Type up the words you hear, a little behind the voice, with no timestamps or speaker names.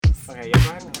Okay, yeah, go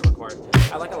ahead and hit record.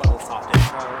 I like a little soft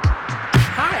intro.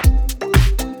 Hi!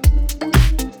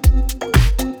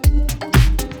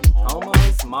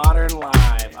 Almost Modern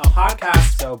Live, a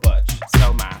podcast so butch,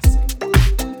 so mask.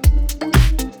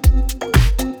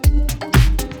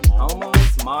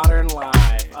 Almost Modern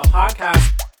Live, a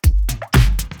podcast.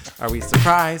 Are we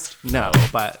surprised? No,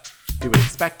 but do we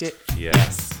expect it?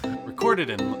 Yes. Recorded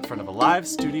in front of a live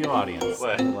studio audience.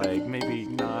 What? Like, maybe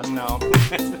not. No.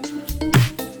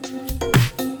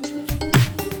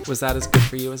 Was that as good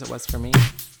for you as it was for me?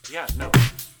 Yeah, no.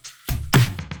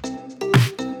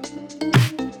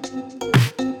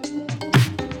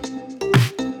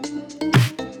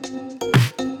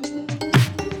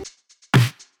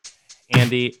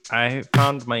 Andy, I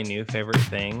found my new favorite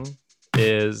thing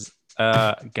is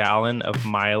a gallon of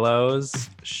Milo's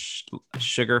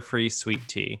sugar-free sweet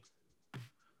tea.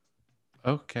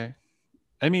 Okay.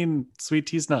 I mean, sweet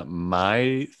tea's not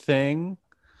my thing.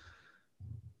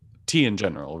 Tea in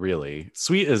general, really.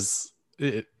 Sweet is...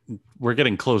 we're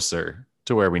getting closer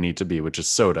to where we need to be, which is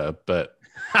soda, but...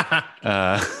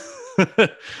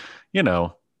 you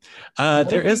know.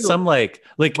 There is some like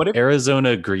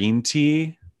Arizona green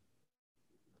tea.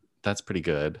 That's pretty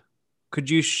good. Could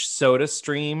you soda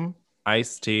stream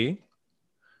iced tea?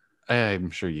 I'm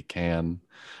sure you can.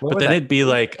 What but would then that it'd be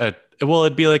like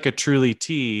a truly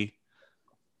tea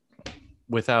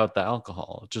without the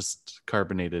alcohol, just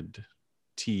carbonated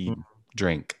tea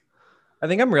drink. I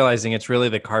think I'm realizing it's really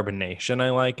the carbonation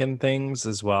I like in things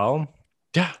as well.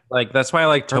 Yeah. Like that's why I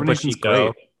like Topo Carbonation's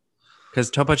Chico. great. Because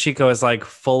Topo Chico is like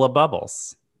full of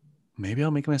bubbles. Maybe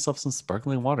I'll make myself some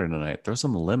sparkling water tonight. Throw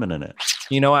some lemon in it.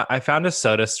 You know what? I found a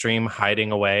soda stream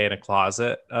hiding away in a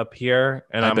closet up here.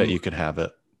 And I bet you could have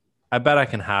it. I bet I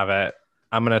can have it.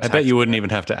 I'm gonna. I bet you wouldn't even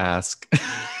have to ask.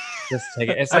 Just take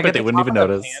it. It's I like bet they wouldn't even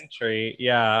notice. Pantry.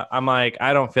 Yeah, I'm like,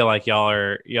 I don't feel like y'all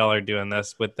are doing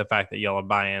this with the fact that y'all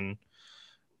are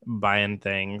buying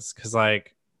things. Because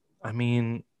like, I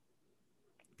mean,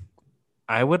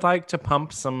 I would like to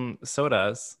pump some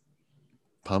sodas.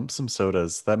 Pump some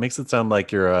sodas. That makes it sound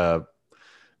like you're a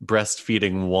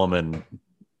breastfeeding woman,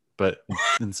 but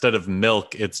instead of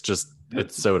milk, it's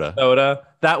soda. Soda.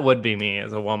 That would be me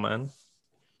as a woman.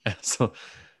 So,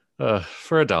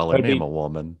 for $1, name a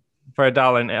woman. For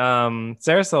 $1,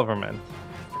 Sarah Silverman.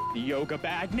 Yoga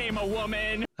bag, name a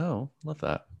woman. Oh, love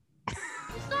that.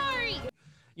 Sorry.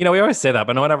 You know, we always say that,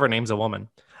 but no one ever names a woman.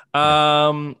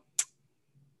 Anyway,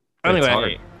 Name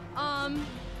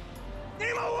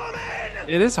a woman.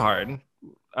 it is hard. Do you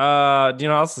know what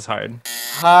else is hard?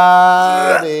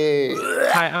 Howdy.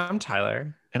 Hi, I'm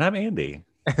Tyler. And I'm Andy.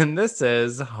 And this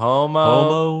is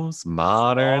Homo's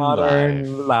Modern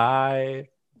Life.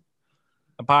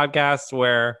 A podcast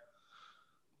where,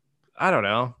 I don't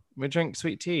know, we drink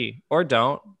sweet tea or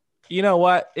don't. You know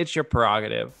what? It's your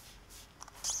prerogative.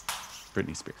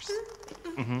 Britney Spears.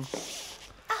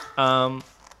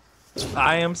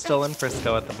 I am still in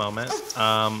Frisco at the moment,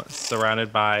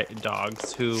 surrounded by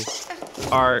dogs who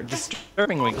are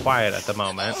disturbingly quiet at the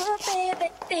moment.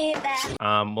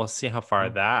 We'll see how far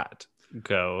that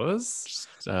goes.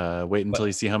 Just wait until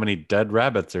you see how many dead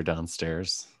rabbits are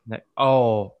downstairs.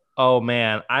 Oh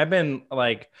man, I've been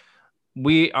like,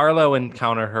 Arlo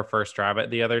encountered her first rabbit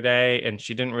the other day, and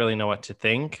she didn't really know what to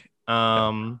think.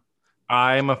 I'm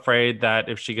afraid that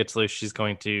if she gets loose, she's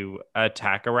going to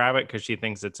attack a rabbit because she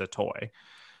thinks it's a toy.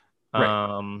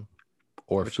 Right.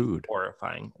 Or food.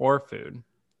 Horrifying. Or food,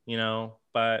 you know,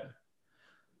 but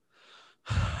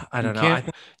I don't know.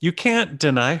 You can't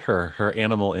deny her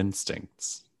animal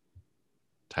instincts,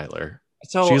 Tyler.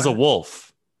 So she's a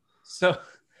wolf. So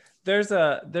there's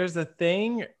a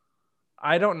thing.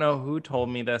 I don't know who told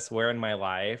me this where in my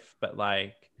life, but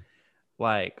like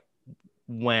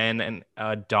when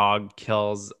a dog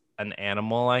kills an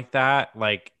animal like that,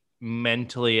 like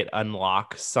mentally it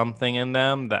unlocks something in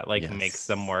them that like makes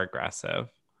them more aggressive.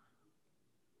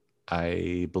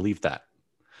 I believe that.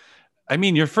 I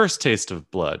mean, your first taste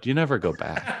of blood, you never go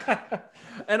back.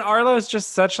 And Arlo's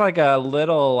just such like a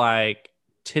little like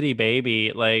titty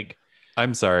baby. Like,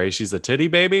 I'm sorry, she's a titty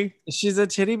baby? She's a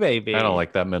titty baby. I don't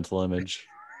like that mental image.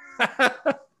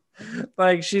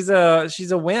 Like she's a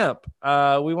wimp.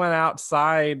 We went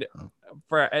outside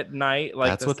at night.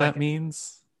 Like that's what that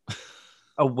means.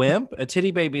 A wimp? A titty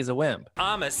baby is a wimp.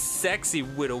 I'm a sexy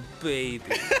little baby.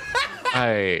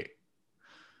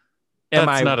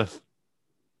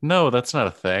 No, that's not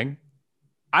a thing.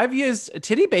 I've used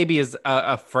titty baby as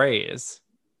a phrase.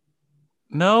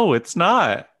 No, it's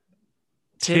not.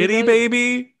 Titty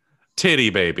baby?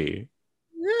 Titty baby.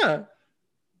 Yeah.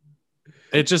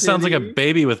 It just sounds like a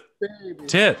baby with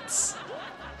tits.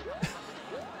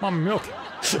 Mom, milk.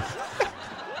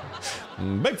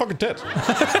 Big fucking tits.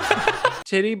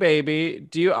 Titty baby.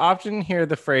 Do you often hear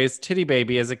the phrase titty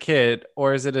baby as a kid,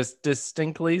 or is it a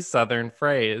distinctly Southern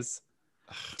phrase?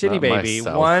 Titty Not baby.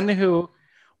 myself.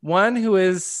 One who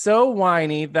is so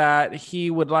whiny that he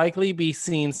would likely be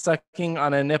seen sucking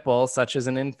on a nipple, such as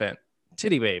an infant.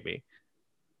 Titty baby.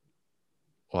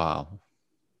 Wow.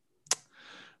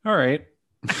 All right.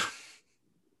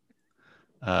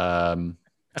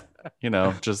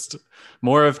 Just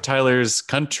more of Tyler's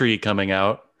country coming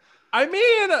out. I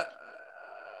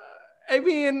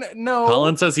mean, no.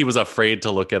 Colin says he was afraid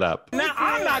to look it up. Now,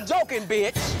 I'm not joking,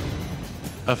 bitch.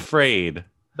 Afraid.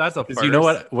 That's a 'Cause first. you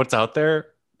know what's out there?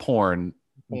 Porn.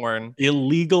 Porn.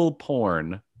 Illegal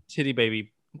porn. Titty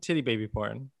baby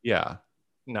porn. Yeah.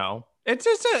 No. It's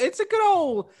a good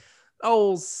old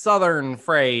Southern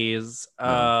phrase.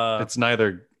 No, it's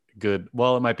neither good.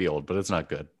 Well, it might be old, but it's not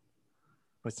good.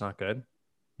 It's not good.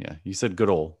 Yeah. You said good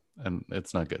old, and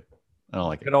it's not good. I don't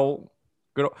like it. Good old.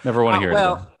 Never want to hear it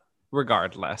again.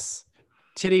 Regardless,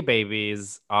 titty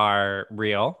babies are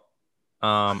real,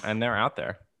 and they're out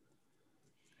there.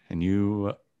 And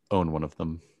you own one of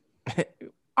them.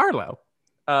 Arlo.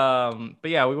 But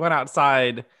yeah, we went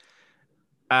outside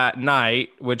at night,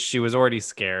 which she was already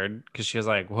scared because she was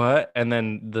like, "What?" And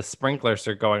then the sprinklers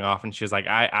are going off, and she was like,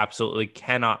 "I absolutely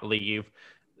cannot leave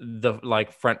the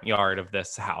front yard of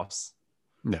this house."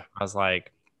 Yeah. I was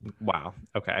like, "Wow,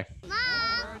 okay." Mom,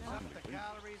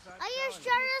 are you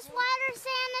sure this water's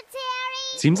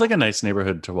sanitary? Seems like a nice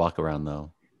neighborhood to walk around,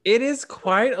 though. It is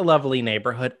quite a lovely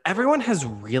neighborhood. Everyone has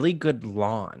really good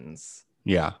lawns.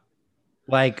 Yeah.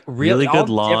 Like Really all good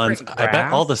lawns. different I bet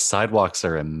grass. all the sidewalks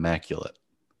are immaculate.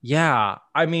 Yeah,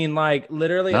 I mean,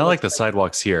 literally. Not like the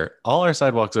sidewalks here. All our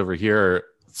sidewalks over here are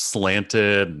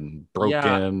slanted and broken.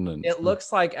 Yeah, and it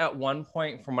looks like at one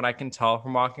point, from what I can tell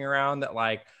from walking around, that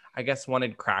I guess one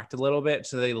had cracked a little bit,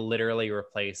 so they literally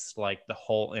replaced the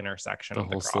whole intersection, the of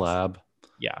whole cross. slab.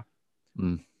 Yeah,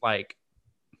 Mm.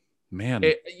 Man,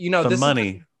 the the this money.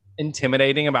 is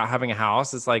intimidating about having a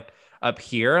house. It's up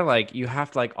here, you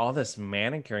have to all this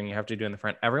manicuring you have to do in the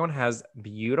front. Everyone has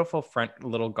beautiful front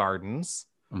little gardens.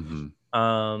 Mm-hmm.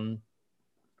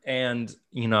 And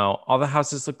all the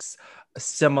houses look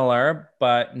similar,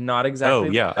 but not exactly.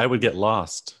 Oh yeah, I would get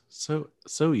lost so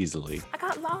easily. I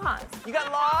got lost. You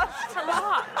got lost? I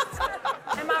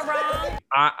lost. Am I wrong?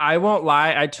 I won't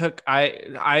lie.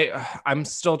 I'm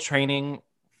still training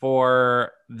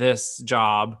for this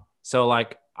job, so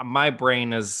my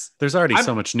brain is There's already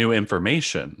so much new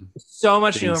information. so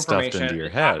much new being stuffed information into your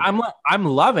head. I'm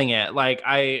loving it.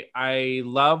 I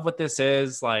love what this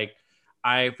is.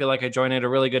 I feel like I joined at a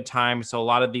really good time. So a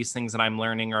lot of these things that I'm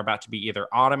learning are about to be either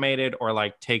automated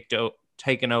or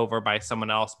taken over by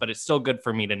someone else, but it's still good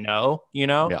for me to know,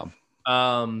 Yeah.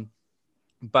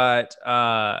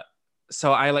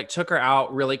 So I took her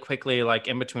out really quickly,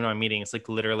 in between my meetings,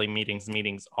 literally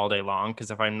meetings all day long.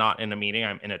 Cause if I'm not in a meeting,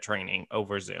 I'm in a training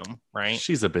over Zoom. Right.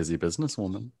 She's a busy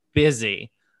businesswoman.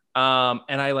 Busy. And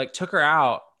I took her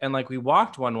out and we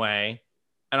walked one way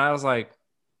and I was like,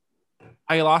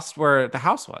 I lost where the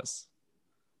house was.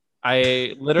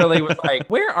 I literally was like,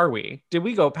 where are we? Did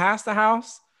we go past the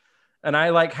house? And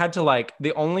I had to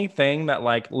the only thing that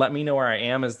let me know where I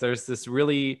am is there's this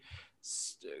really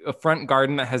a front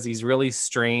garden that has these really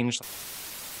strange.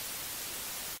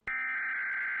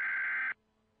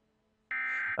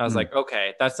 I was like,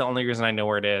 okay, that's the only reason I know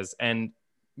where it is. And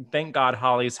thank God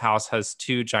Holly's house has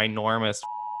two ginormous.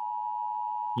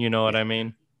 You know what I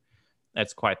mean?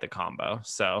 That's quite the combo.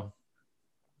 So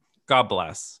God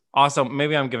bless. Also,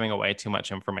 maybe I'm giving away too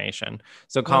much information.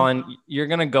 So, Colin, you're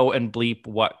going to go and bleep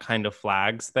what kind of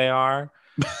flags they are.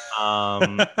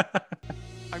 I'm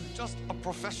just a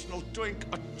professional doing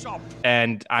a job.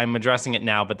 And I'm addressing it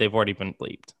now, but they've already been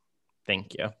bleeped.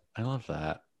 Thank you. I love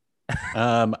that.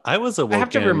 I was awoken. I have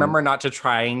to remember not to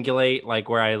triangulate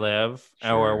where I live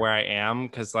or where I am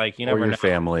because you never or your know.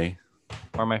 family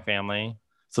Or my family.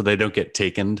 so they don't get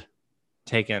taken.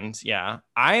 Taken, yeah.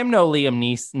 I am no Liam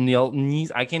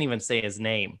Neeson. I can't even say his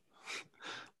name.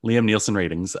 Liam Nielsen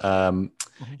ratings.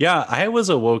 Yeah, I was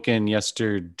awoken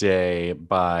yesterday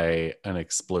by an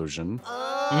explosion.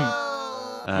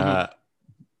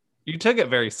 You took it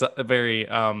very, very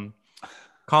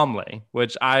calmly,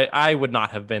 which I would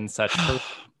not have been such.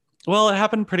 Well, it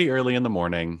happened pretty early in the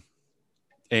morning,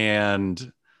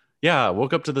 and yeah, I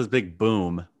woke up to this big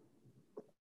boom,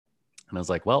 and I was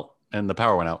like, "Well," and the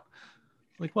power went out.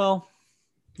 Well,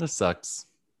 this sucks.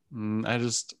 I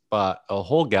just bought a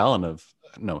whole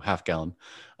half gallon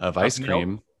of ice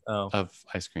cream. Of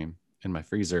ice cream in my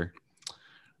freezer.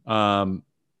 So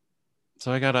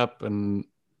I got up and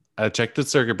I checked the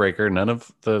circuit breaker. None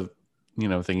of the,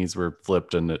 thingies were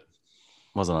flipped and it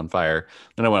wasn't on fire.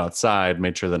 Then I went outside,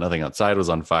 made sure that nothing outside was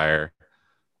on fire.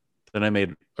 Then I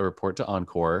made a report to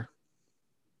Encore.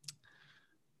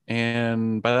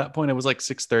 And by that point, it was like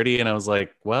 6:30. And I was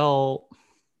like, well,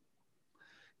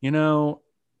 I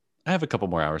have a couple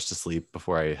more hours to sleep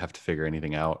before I have to figure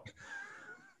anything out.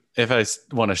 If I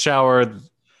want to shower,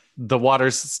 the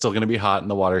water's still going to be hot in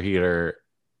the water heater.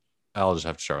 I'll just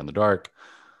have to shower in the dark.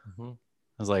 I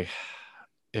was like,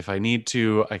 if I need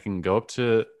to, I can go up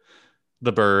to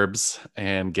the Burbs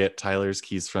and get Tyler's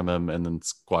keys from him and then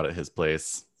squat at his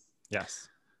place. Yes.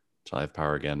 Till I have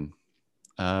power again.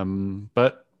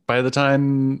 But by the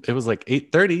time it was like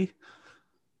 8:30,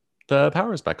 the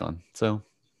power is back on. So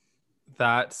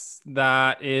that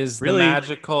is really the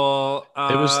magical.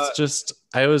 It was just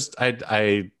I was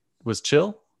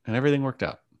chill and everything worked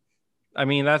out. I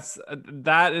mean,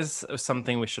 that is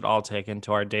something we should all take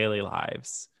into our daily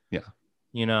lives. Yeah.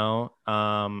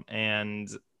 And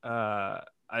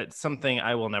it's something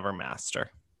I will never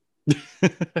master.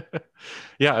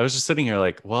 Yeah, I was just sitting here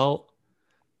like, well,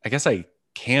 I guess I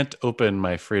can't open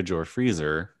my fridge or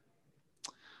freezer.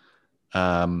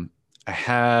 I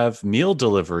have meal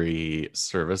delivery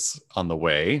service on the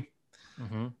way,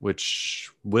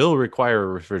 which will require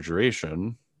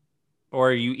refrigeration.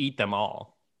 Or you eat them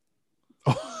all.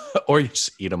 Or you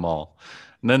just eat them all.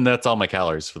 And then that's all my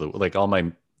calories for all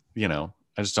my, I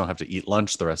just don't have to eat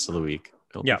lunch the rest of the week.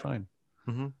 It'll be fine.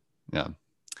 Yeah.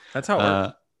 That's how it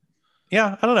works.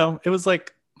 Yeah, I don't know. It was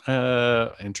like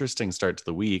interesting start to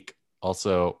the week.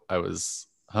 Also, I was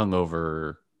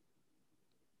hungover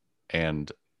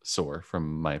and sore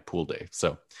from my pool day.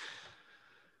 So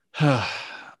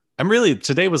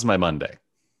today was my Monday.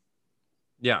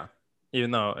 Yeah.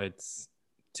 Even though it's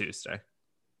Tuesday.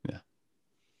 Yeah.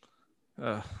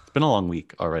 It's been a long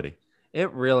week already.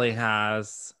 It really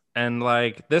has. And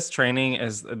like this training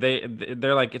is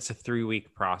they're like, it's a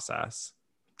 3-week process.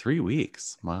 3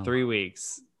 weeks. Wow. 3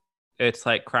 weeks. It's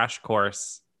like crash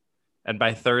course. And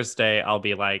by Thursday, I'll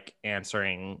be like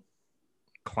answering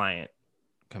client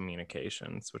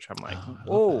communications, which I'm like,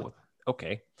 oh,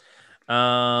 okay.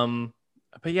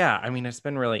 But yeah, I mean, it's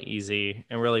been really easy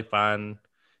and really fun.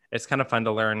 It's kind of fun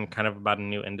to learn kind of about a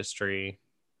new industry.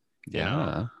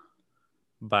 Yeah.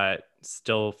 But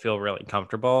still feel really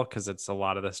comfortable because it's a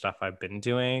lot of the stuff I've been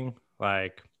doing.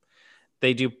 Like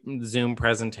they do Zoom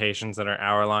presentations that are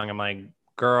hour long. I'm like,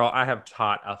 girl, I have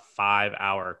taught a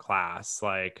 5-hour class.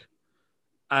 Like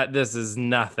this is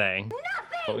nothing.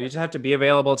 You just have to be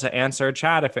available to answer a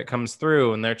chat if it comes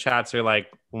through. And their chats are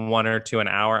like 1 or 2 an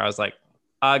hour. I was like,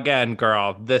 again,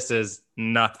 girl, this is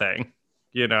nothing,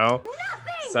 Nothing!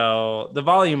 So the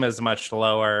volume is much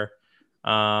lower.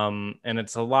 And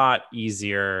it's a lot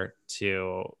easier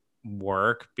to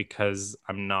work because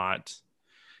I'm not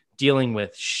dealing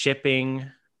with shipping.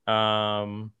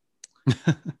 Any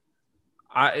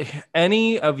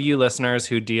of you listeners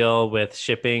who deal with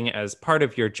shipping as part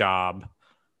of your job,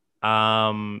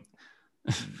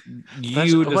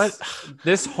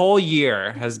 this whole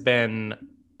year has been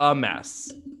a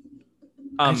mess.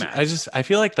 I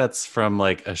feel like that's from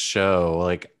like a show.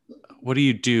 Like, what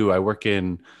do? I work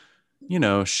in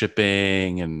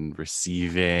shipping and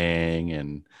receiving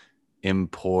and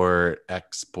import,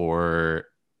 export.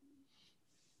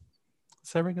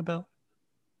 Does that ring a bell?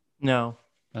 No.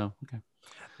 Oh, okay.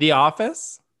 The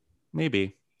Office?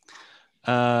 Maybe.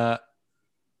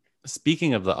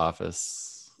 Speaking of The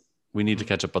Office, we need to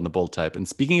catch up on the Bold Type. And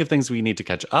speaking of things we need to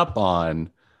catch up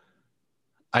on,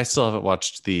 I still haven't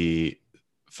watched the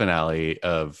finale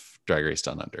of Drag Race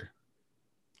Down Under.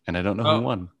 And I don't know who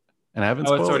won. And I haven't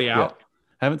spoiled it's already it out? Yet.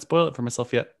 I haven't spoiled it for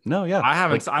myself yet. No, yeah. I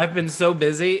haven't. I've been so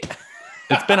busy.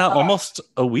 It's been out almost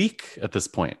a week at this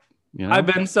point. I've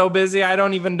been so busy, I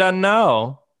don't even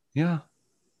know. Yeah.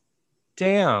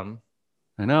 Damn.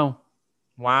 I know.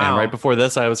 Wow. And right before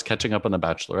this, I was catching up on The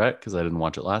Bachelorette because I didn't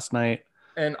watch it last night.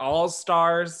 And All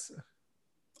Stars.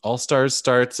 All Stars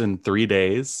starts in 3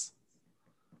 days.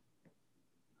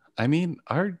 I mean,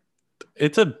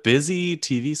 it's a busy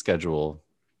TV schedule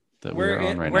that we're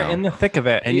on right now. We're in the thick of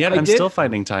it. And yet I'm still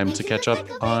finding time to catch up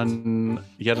on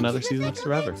yet another season of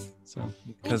Survivor. So,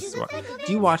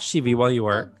 do you watch TV while you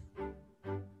work?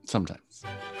 Sometimes.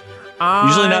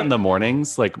 Usually not in the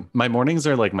mornings. Like my mornings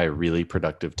are like my really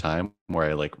productive time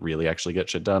where I like really actually get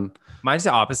shit done. Mine's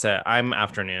the opposite. I'm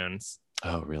afternoons.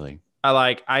 Oh, really?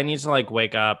 I need to like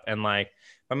wake up and like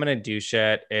if I'm gonna do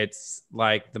shit, it's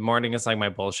like the morning is like my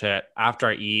bullshit. After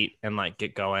I eat and like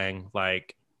get going,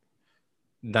 like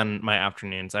than my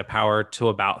afternoons. I power to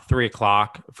about 3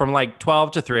 o'clock. From like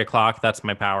 12 to 3 o'clock, that's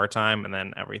my power time, and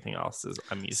then everything else is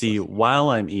I'm useless. See, while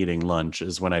I'm eating lunch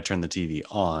is when I turn the TV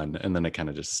on, and then it kind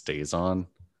of just stays on.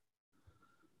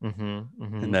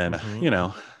 And then,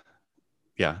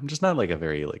 yeah, I'm just not like a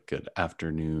very like good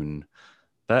afternoon.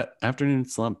 That afternoon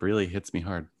slump really hits me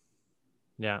hard.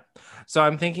 Yeah. So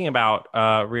I'm thinking about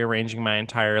rearranging my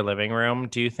entire living room.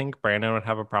 Do you think Brandon would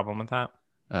have a problem with that?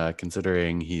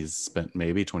 Considering he's spent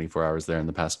maybe 24 hours there in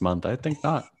the past month, I think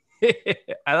not.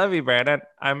 I love you, Brandon.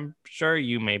 I'm sure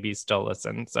you maybe still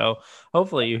listen. So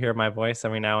hopefully you hear my voice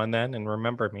every now and then and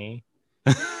remember me.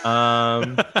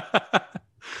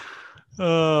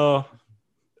 Oh,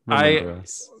 remember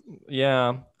us.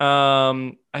 Yeah.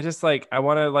 I just like I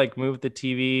want to like move the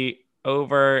TV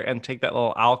over and take that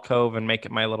little alcove and make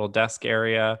it my little desk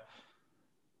area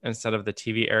instead of the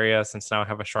TV area, since now I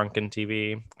have a shrunken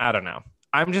TV. I don't know.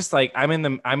 I'm just like I'm in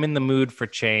the mood for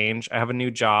change. I have a new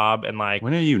job, and like,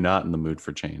 when are you not in the mood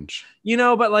for change?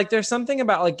 But like there's something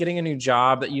about like getting a new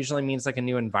job that usually means like a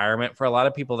new environment. For a lot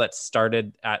of people that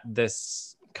started at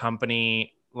this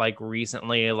company like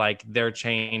recently, like their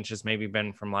change has maybe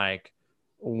been from like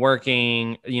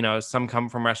working, some come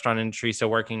from restaurant industry, so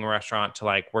working in a restaurant, to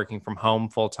like working from home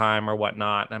full time or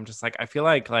whatnot. And I'm just like, I feel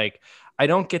like I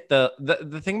don't get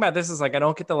the thing about this is like I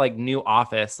don't get the like new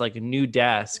office, like a new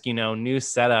desk, new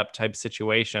setup type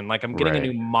situation. Like I'm getting a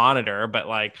new monitor, but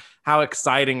like how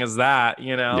exciting is that,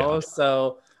 Yeah.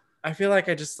 So I feel like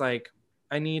I just like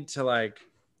I need to like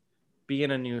be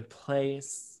in a new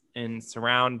place and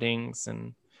surroundings,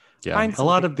 and yeah, a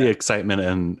lot of the excitement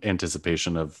and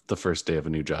anticipation of the first day of a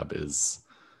new job is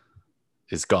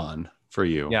gone for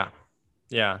you.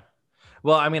 Yeah.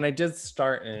 Well, I mean, I did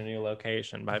start in a new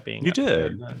location by being. You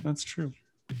did. That's true.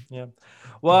 Yeah.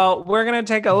 Well, we're gonna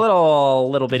take a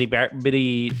little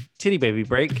bitty titty baby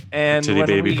break, and titty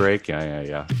baby break.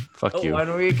 Yeah. Fuck you.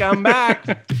 When we come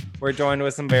back, we're joined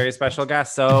with some very special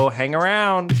guests. So hang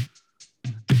around.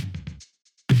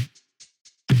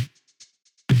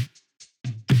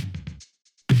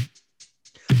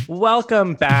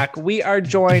 Welcome back. We are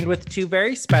joined with two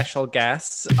very special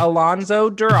guests, Alonzo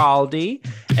Duralde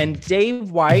and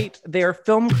Dave White. They are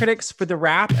film critics for The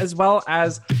Wrap, as well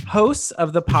as hosts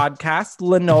of the podcast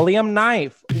Linoleum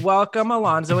Knife. Welcome,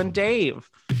 Alonzo and Dave.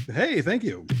 Hey, thank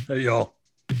you. Hey, y'all.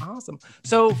 Awesome.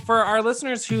 So for our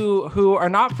listeners who are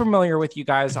not familiar with you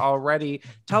guys already,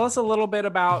 tell us a little bit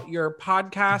about your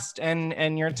podcast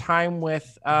and your time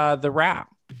with The Wrap.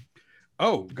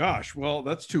 Oh gosh, well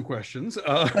that's two questions. The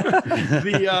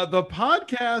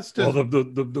podcast. Well,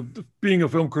 the being a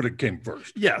film critic came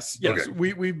first. Yes. Okay.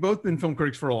 We've both been film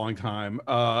critics for a long time.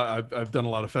 I've done a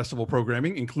lot of festival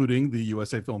programming, including the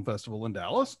USA Film Festival in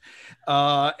Dallas,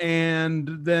 and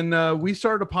then we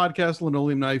started a podcast,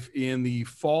 Linoleum Knife, in the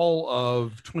fall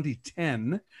of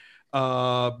 2010.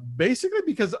 Basically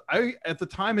because I at the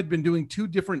time had been doing two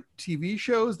different TV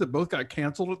shows that both got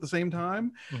canceled at the same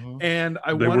time, and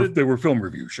they were film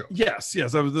review shows. Yes,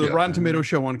 I was the Rotten Tomato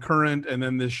show on Current, and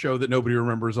then this show that nobody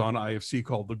remembers on IFC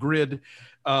called The Grid.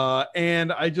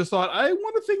 And I just thought I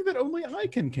want a thing that only I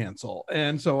can cancel,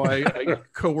 and so I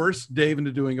coerced Dave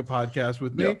into doing a podcast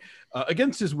with me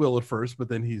against his will at first, but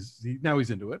then now he's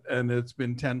into it, and it's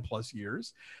been 10 plus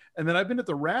years. And then I've been at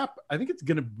The Wrap. I think it's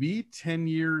going to be 10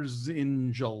 years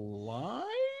in July.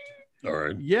 All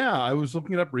right. Yeah, I was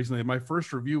looking it up recently. My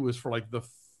first review was for like the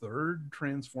third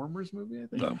Transformers movie, I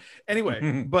think. No.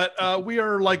 Anyway, but we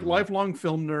are like lifelong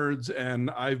film nerds, and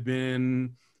I've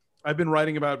been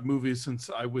writing about movies since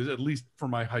I was, at least for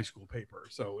my high school paper.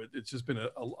 So it's just been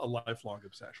a lifelong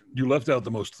obsession. You left out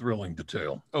the most thrilling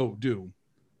detail. Oh, do.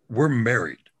 We're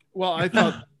married. Well, I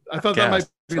thought that might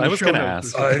be. I was going to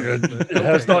ask. It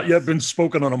has not yet been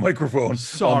spoken on a microphone on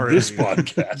this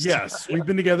podcast. Yes, we've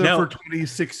been together for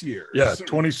 26 years. Yeah,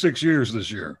 26 years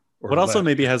this year. What also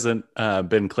maybe hasn't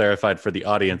been clarified for the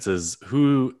audience is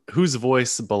whose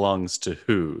voice belongs to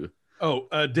who. Oh,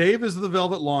 Dave is the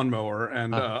Velvet Lawnmower,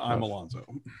 and I'm Alonzo.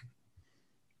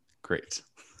 Great.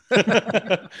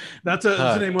 That's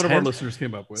a name one of our listeners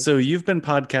came up with. So you've been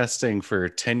podcasting for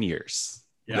 10 years.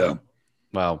 Yeah.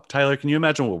 Wow. Tyler, can you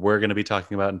imagine what we're going to be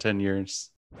talking about in 10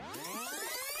 years? I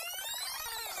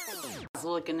was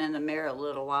looking in the mirror a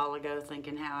little while ago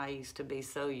thinking how I used to be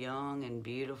so young and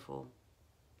beautiful.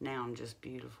 Now I'm just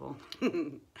beautiful.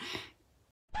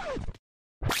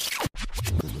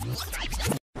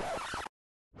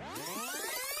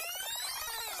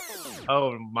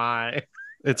 Oh my.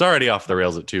 It's already off the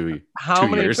rails at two How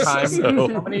many years. times? So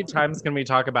How many times can we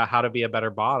talk about how to be a better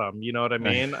bottom? You know what I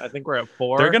mean? I think we're at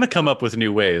 4. they're going to come up with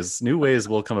new ways. New ways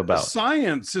will come about.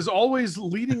 Science is always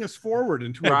leading us forward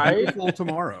into a Right? beautiful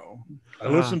tomorrow. I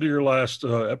listened to your last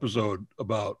episode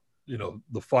about,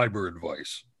 the fiber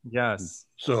advice. Yes.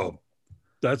 So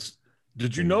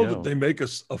did you There know you go. that they make a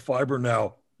fiber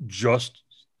now just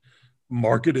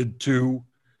marketed to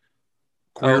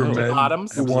queer Oh, men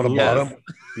bottoms? who want a Yes. bottom?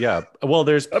 Yeah. Well,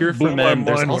 there's That Pure blew for my Men.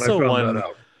 There's mind when I also found one that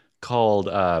out.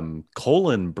 called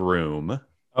Colon Broom,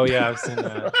 Oh yeah, I've seen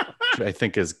that. which I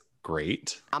think is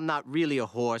great. I'm not really a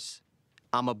horse.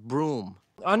 I'm a broom.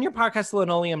 On your podcast,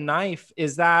 Linoleum Knife,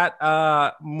 is that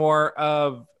more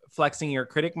of flexing your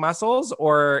critic muscles,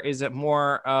 or is it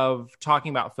more of talking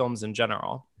about films in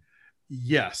general?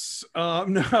 Yes.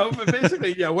 No, but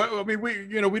basically, yeah. I mean,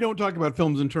 we don't talk about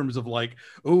films in terms of like,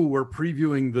 oh, we're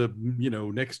previewing the,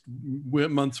 next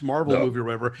month's Marvel No. movie or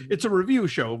whatever. It's a review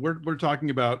show. We're talking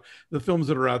about the films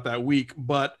that are out that week.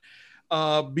 But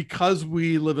because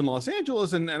we live in Los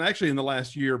Angeles and actually in the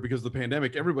last year, because of the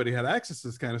pandemic, everybody had access to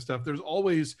this kind of stuff. There's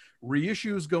always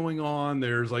reissues going on.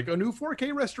 There's like a new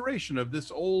 4K restoration of this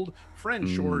old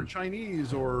French or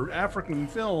Chinese or African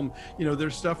film.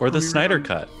 There's stuff. Or the premiering Snyder on-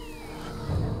 Cut.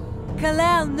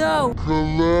 Kalel, no.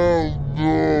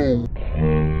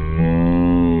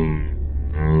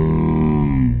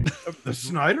 The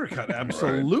Snyder Cut,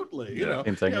 absolutely. Same thing, I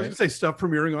was right? gonna say stuff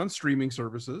premiering on streaming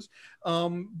services,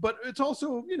 but it's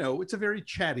also it's a very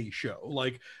chatty show.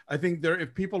 Like I think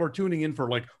if people are tuning in for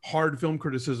like hard film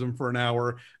criticism for an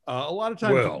hour, a lot of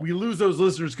times Well- we lose those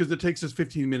listeners because it takes us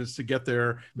 15 minutes to get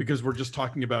there because we're just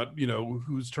talking about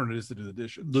whose turn it is to do the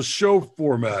dishes. The show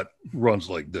format runs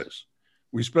like this.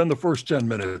 We spend the first 10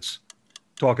 minutes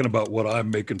talking about what I'm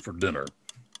making for dinner.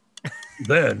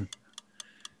 Then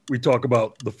we talk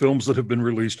about the films that have been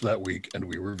released that week and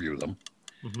we review them.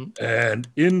 Mm-hmm. And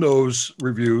in those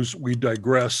reviews, we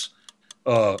digress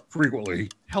frequently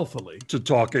Healthily. to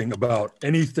talking about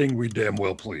anything we damn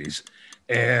well please.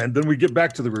 And then we get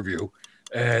back to the review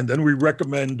and then we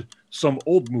recommend some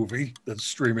old movie that's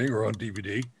streaming or on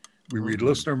DVD. We read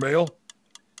listener mail.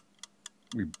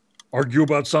 We argue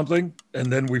about something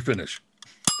and then we finish.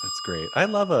 That's great. I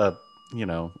love a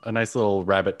nice little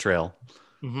rabbit trail.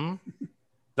 Mm-hmm.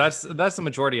 That's the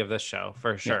majority of this show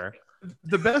for sure.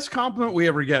 The best compliment we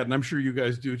ever get, and I'm sure you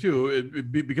guys do too,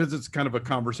 because it's kind of a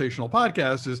conversational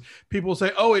podcast, is people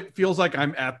say, "Oh, it feels like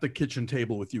I'm at the kitchen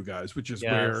table with you guys," which is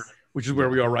where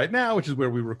we are right now, which is where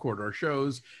we record our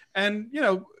shows. And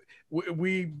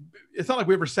it's not like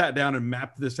we ever sat down and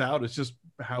mapped this out. It's just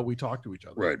how we talk to each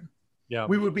other. Right. Yeah.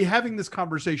 We would be having this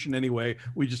conversation anyway.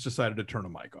 We just decided to turn a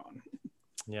mic on.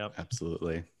 Yep.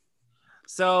 Absolutely.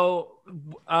 So,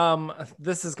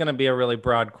 this is going to be a really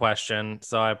broad question,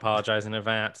 so I apologize in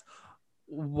advance.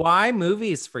 Why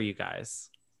movies for you guys?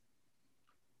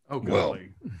 Oh, Well,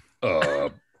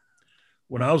 golly.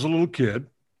 when I was a little kid,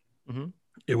 Mhm.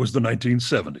 it was the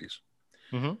 1970s.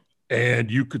 Mhm.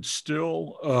 And you could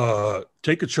still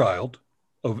take a child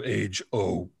of age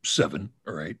 7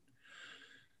 or 8,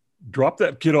 drop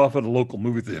that kid off at a local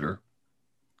movie theater,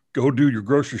 go do your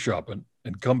grocery shopping,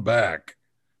 and come back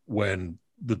when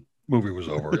the movie was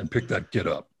over and pick that kid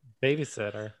up.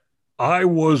 Babysitter. I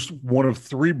was one of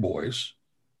 3 boys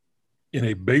in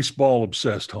a baseball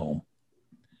obsessed home.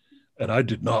 And I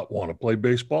did not want to play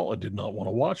baseball. I did not want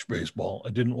to watch baseball. I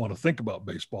didn't want to think about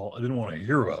baseball. I didn't want to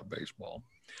hear about baseball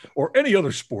or any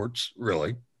other sports,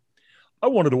 really. I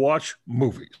wanted to watch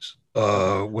movies.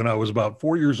 When I was about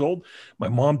 4 years old, my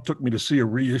mom took me to see a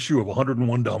reissue of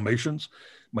 101 Dalmatians.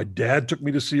 My dad took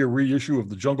me to see a reissue of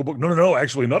The Jungle Book. No,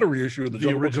 actually not a reissue of The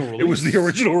Jungle Book. original It was the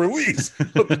original release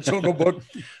of The Jungle Book.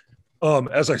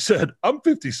 As I said, I'm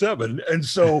 57. And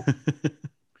so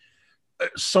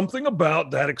something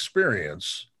about that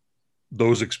experience,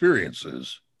 those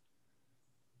experiences,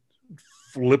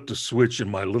 flipped a switch in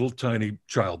my little tiny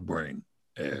child brain.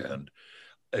 And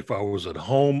if I was at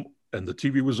home and the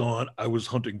TV was on, I was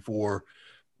hunting for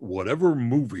whatever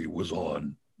movie was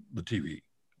on the TV.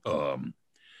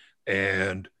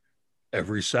 And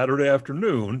every Saturday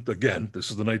afternoon, again,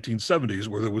 this is the 1970s,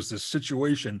 where there was this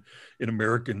situation in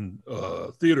American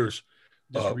theaters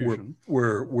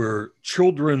where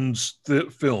children's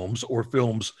films or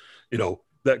films,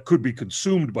 that could be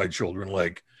consumed by children,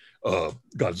 like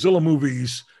Godzilla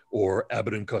movies or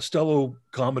Abbott and Costello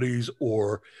comedies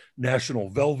or National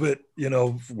Velvet,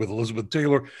 with Elizabeth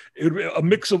Taylor. A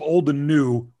mix of old and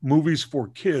new movies for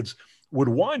kids would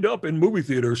wind up in movie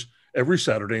theaters every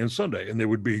Saturday and Sunday, and they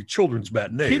would be children's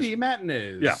matinees. Kiddie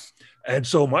matinees. Yeah. And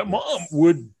so my mom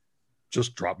would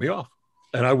just drop me off.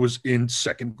 and I was in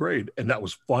second grade, and that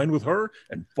was fine with her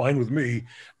and fine with me.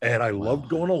 And I loved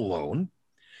going alone.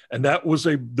 And that was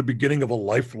the beginning of a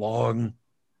lifelong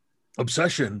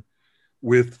obsession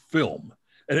with film.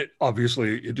 And it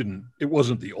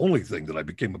wasn't the only thing that I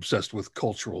became obsessed with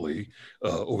culturally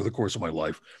over the course of my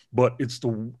life, but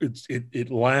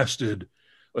it lasted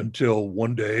until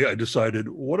one day I decided,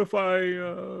 what if I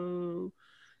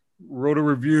wrote a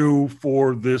review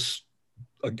for this?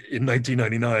 In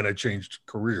 1999, I changed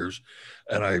careers,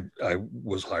 and I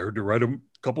was hired to write a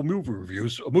couple movie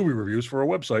reviews for a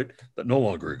website that no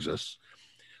longer exists.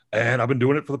 And I've been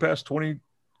doing it for the past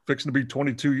fixing to be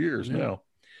 22 years now.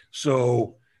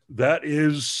 So that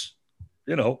is,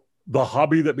 the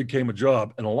hobby that became a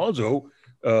job. And Alonzo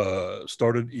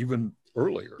started even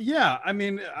earlier. Yeah, I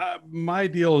mean, my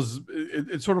deal is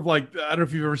it's sort of like, I don't know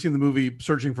if you've ever seen the movie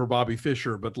Searching for Bobby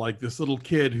Fischer, but like this little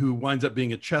kid who winds up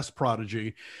being a chess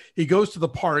prodigy. He goes to the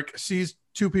park, sees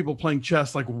two people playing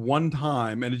chess like one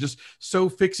time, and it just so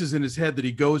fixes in his head that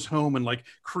he goes home and like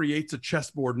creates a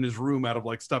chessboard in his room out of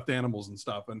like stuffed animals and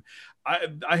stuff. And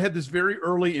I had this very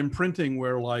early imprinting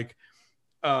where like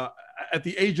at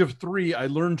the age of 3, I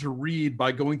learned to read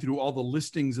by going through all the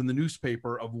listings in the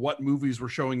newspaper of what movies were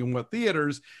showing in what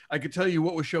theaters. I could tell you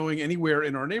what was showing anywhere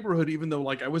in our neighborhood, even though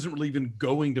like I wasn't really even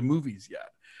going to movies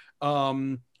yet.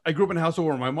 I grew up in a household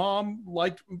where my mom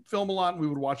liked film a lot and we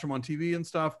would watch them on TV and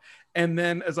stuff. And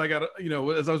then as I got,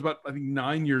 as I was about, I think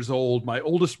 9 years old, my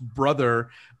oldest brother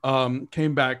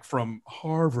came back from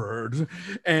Harvard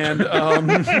and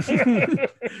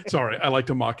sorry, I like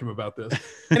to mock him about this.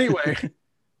 Anyway,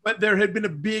 but there had been a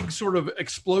big sort of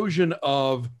explosion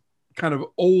of kind of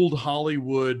old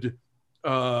Hollywood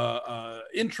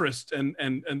interest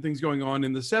and things going on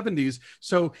in the 70s.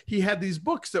 So he had these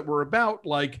books that were about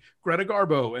like Greta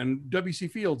Garbo and W.C.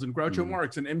 Fields and Groucho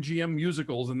Marx and MGM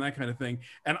musicals and that kind of thing.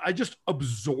 And I just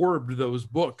absorbed those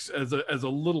books as a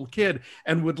little kid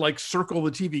and would like circle the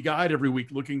TV Guide every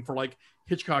week looking for like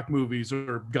Hitchcock movies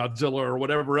or Godzilla or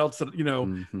whatever else that,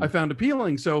 I found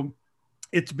appealing. So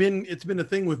it's been a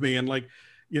thing with me. And like,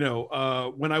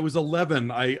 when I was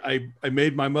 11, I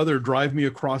made my mother drive me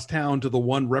across town to the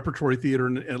one repertory theater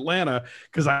in Atlanta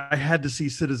because I had to see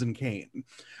Citizen Kane.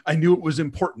 I knew it was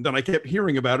important and I kept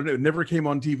hearing about it. It never came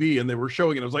on TV and they were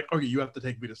showing it. I was like, okay, you have to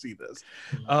take me to see this.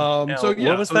 What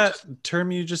was that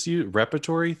term you just used?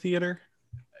 Repertory theater?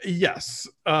 Yes.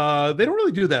 They don't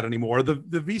really do that anymore. The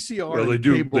VCR. Well, they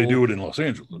do it in Los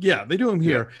Angeles. Yeah, they do them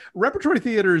here. Yeah. Repertory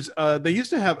theaters, they used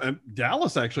to have,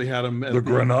 Dallas actually had them. The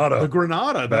Granada. The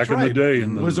Granada. Back in the day.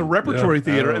 Was a repertory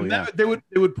theater. They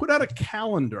would put out a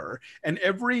calendar and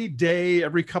every day,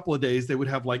 every couple of days, they would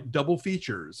have like double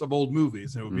features of old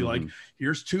movies. And it would be like,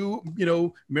 here's 2,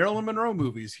 Marilyn Monroe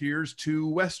movies. Here's 2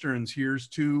 Westerns. Here's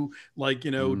 2 like,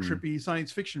 trippy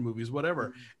science fiction movies,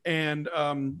 whatever. And,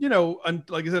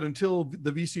 like I said, until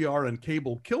the VCR and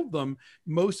cable killed them,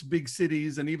 most big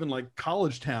cities and even like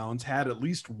college towns had at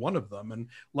least one of them, and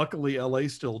luckily LA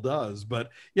still does. But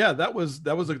yeah, that was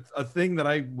a thing that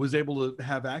I was able to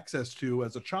have access to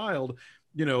as a child,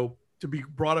 to be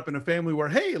brought up in a family where,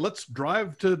 hey, let's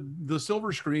drive to the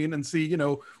silver screen and see, the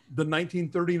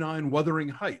 1939 Wuthering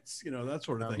Heights, that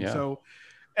sort of thing. Yeah. So,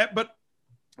 but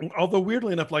although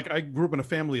weirdly enough, like I grew up in a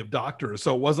family of doctors,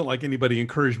 so it wasn't like anybody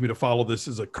encouraged me to follow this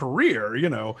as a career.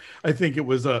 I think it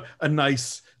was a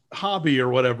nice hobby or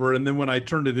whatever. And then when I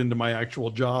turned it into my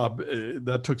actual job,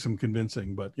 that took some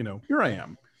convincing, but here I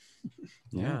am.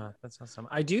 Yeah, that's awesome.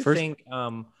 I do think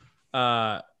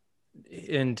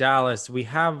in Dallas we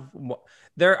have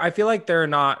I feel like they're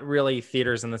not really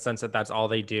theaters in the sense that that's all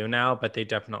they do now, but they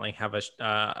definitely have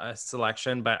a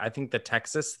selection. But I think the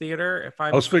Texas Theater,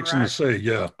 I was fixing to say,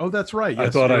 yeah. Oh, that's right.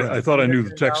 Yes, I thought I knew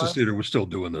the Texas Theater was still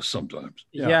doing this sometimes.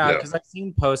 Yeah, because I've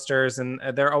seen posters and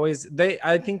they're always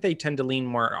I think they tend to lean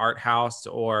more art house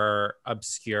or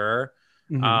obscure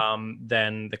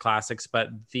than the classics. But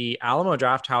the Alamo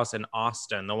Drafthouse in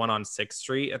Austin, the one on 6th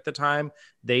Street at the time,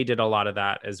 they did a lot of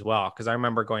that as well. Because I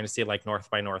remember going to see like North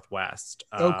by Northwest.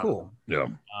 Oh, cool. Yeah.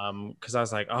 Because I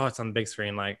was like, oh, it's on the big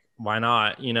screen. Like, why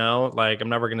not? Like, I'm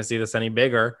never going to see this any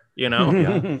bigger.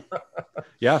 Yeah.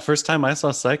 First time I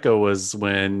saw Psycho was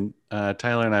when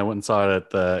Tyler and I went and saw it at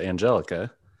the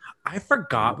Angelica. I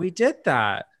forgot we did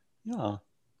that. Yeah.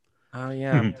 Oh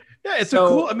yeah. Yeah. It's a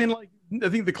cool. I mean, like, I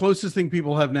think the closest thing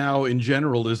people have now in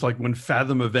general is like when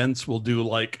Fathom Events will do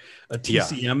like a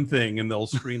TCM thing and they'll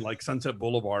screen like Sunset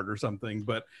Boulevard or something.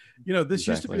 But this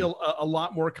used to be a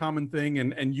lot more common thing,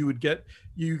 and you could get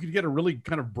a really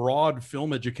kind of broad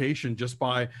film education just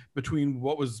by between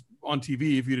what was on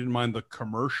TV, if you didn't mind the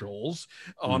commercials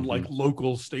on like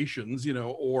local stations,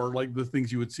 or like the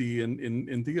things you would see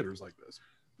in theaters like this.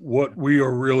 What we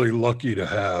are really lucky to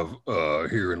have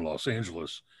here in Los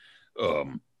Angeles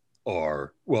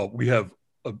we have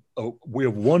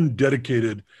one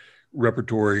dedicated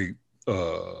repertory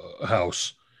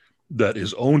house that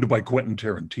is owned by Quentin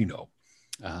Tarantino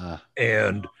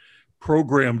and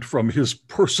programmed from his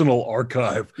personal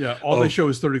archive. Yeah, all they show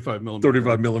is 35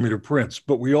 millimeter prints.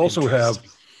 But we also have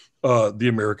the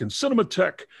American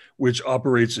Cinematheque, which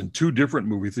operates in 2 different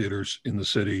movie theaters in the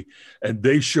city, and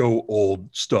they show old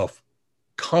stuff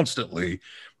constantly.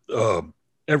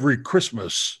 Every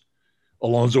Christmas,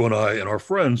 Alonzo and I and our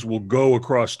friends will go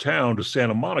across town to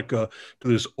Santa Monica to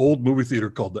this old movie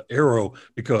theater called the Arrow,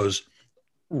 because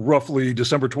roughly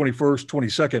December 21st,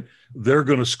 22nd, they're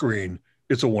going to screen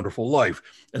It's a Wonderful Life.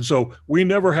 And so we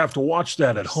never have to watch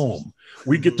that at home.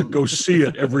 We get to go see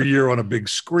it every year on a big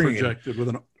screen. Projected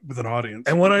with an audience.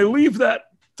 And when I leave that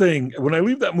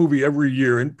movie every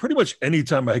year, and pretty much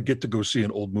anytime I get to go see an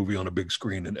old movie on a big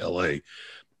screen in LA,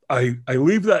 I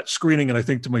leave that screening and I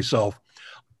think to myself,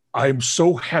 I'm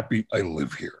so happy I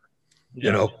live here,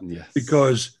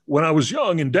 because when I was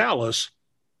young in Dallas,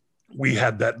 we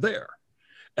had that there.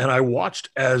 And I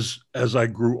watched as I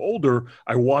grew older,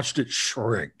 I watched it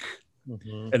shrink,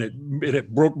 and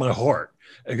it broke my heart,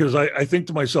 because I think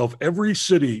to myself, every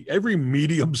city, every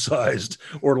medium-sized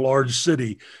or large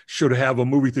city should have a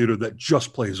movie theater that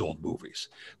just plays old movies.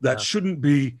 That shouldn't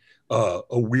be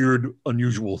a weird,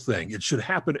 unusual thing. It should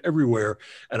happen everywhere,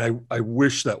 and I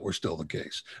wish that were still the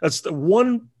case. That's the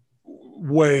one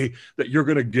way that you're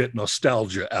going to get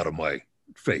nostalgia out of my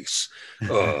face.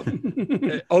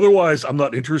 Otherwise, I'm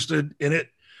not interested in it,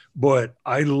 but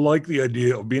I like the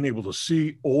idea of being able to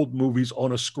see old movies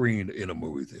on a screen in a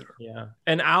movie theater. Yeah.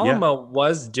 And Alamo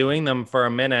was doing them for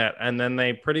a minute, and then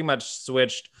they pretty much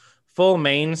switched full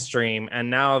mainstream, and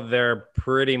now they're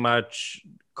pretty much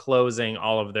closing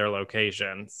all of their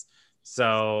locations.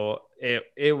 So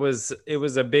it was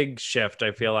a big shift,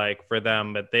 I feel like, for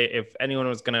them. But if anyone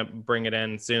was going to bring it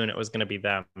in soon, it was going to be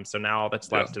them. So now all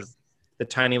that's left is the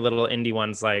tiny little indie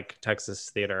ones like Texas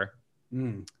Theater.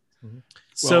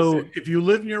 So if you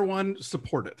live near one,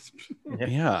 support it.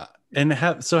 Yeah. And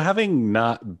having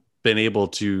not been able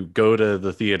to go to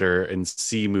the theater and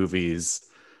see movies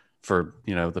for,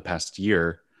 the past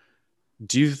year,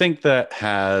 do you think that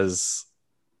has,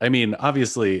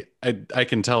 obviously I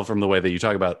can tell from the way that you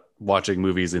talk about watching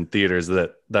movies in theaters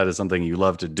that is something you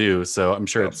love to do. So I'm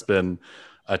sure it's been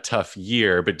a tough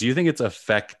year, but do you think it's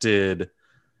affected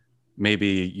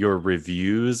maybe your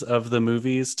reviews of the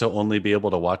movies to only be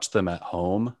able to watch them at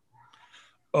home?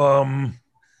 I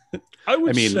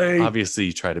would say, obviously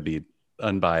you try to be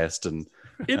unbiased, and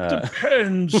it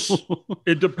depends.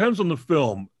 It depends on the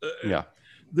film.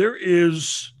 There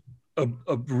is a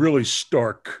really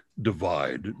stark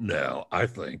divide now, I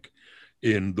think,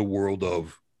 in the world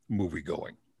of movie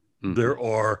going. There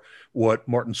are what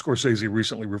Martin Scorsese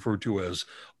recently referred to as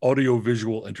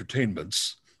audiovisual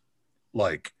entertainments,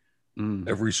 like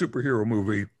every superhero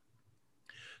movie,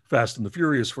 Fast and the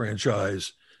Furious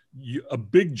franchise, a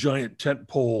big giant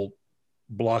tentpole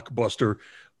blockbuster,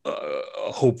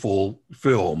 hopeful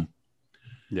film.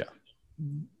 Yeah.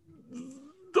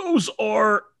 Those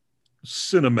are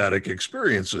cinematic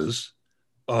experiences.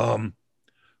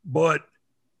 But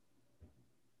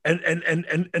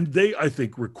they, I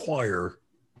think, require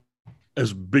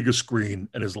as big a screen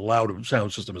and as loud a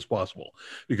sound system as possible,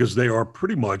 because they are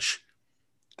pretty much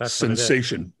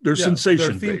sensation. They're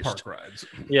sensation theme based. Park rides.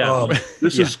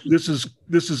 This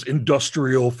is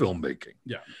industrial filmmaking.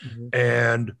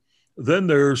 And then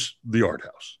there's the art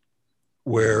house,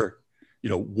 where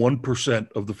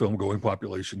 1% of the film going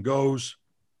population goes,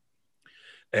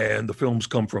 and the films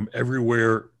come from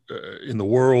everywhere in the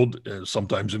world,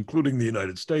 sometimes including the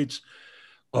United States.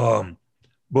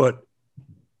 But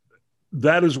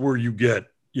that is where you get,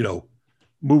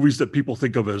 movies that people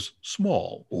think of as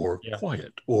small or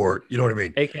quiet, or, you know what I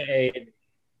mean? AKA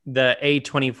the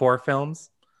A24 films.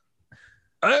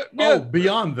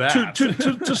 Beyond that,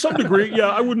 to some degree,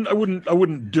 I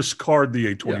wouldn't discard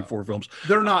the A24 films.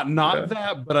 They're not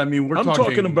that, but I'm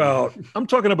talking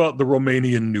about the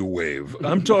Romanian New Wave.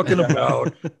 I'm talking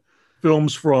about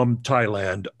films from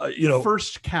Thailand.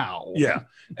 First Cow. Yeah,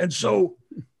 and so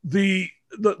the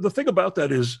thing about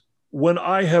that is, when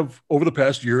I have, over the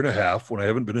past year and a half, when I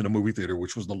haven't been in a movie theater,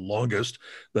 which was the longest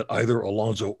that either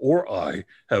Alonzo or I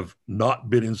have not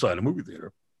been inside a movie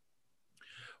theater,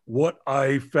 what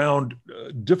I found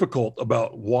difficult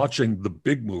about watching the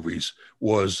big movies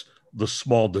was the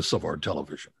smallness of our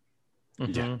television.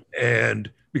 Mm-hmm.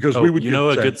 And because we would,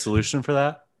 a good solution for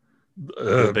that?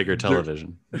 The bigger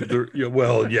television.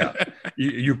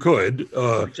 You could.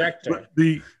 Projector.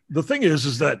 The thing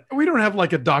is that we don't have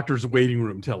like a doctor's waiting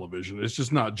room television. It's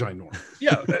just not ginormous.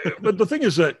 Yeah, but the thing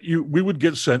is that we would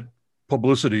get sent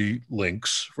publicity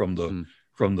links from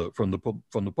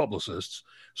the publicists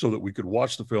so that we could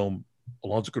watch the film.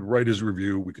 Alonzo could write his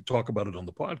review. We could talk about it on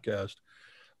the podcast.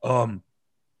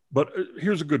 But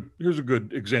here's a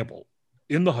good example.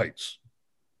 In the Heights,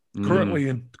 currently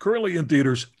in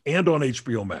theaters and on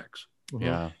HBO Max.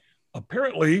 Yeah.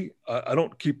 Apparently, I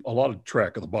don't keep a lot of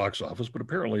track of the box office, but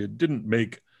apparently it didn't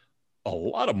make a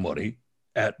lot of money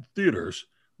at theaters,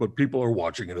 but people are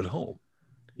watching it at home.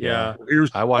 Yeah.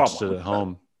 I watched it at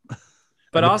home.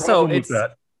 But also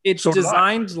it's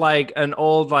designed like an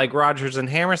old like Rodgers and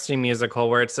Hammerstein musical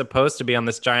where it's supposed to be on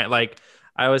this giant, like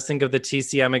I always think of the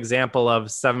TCM example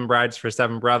of Seven Brides for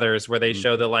Seven Brothers, where they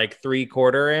show the like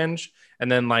 3/4 inch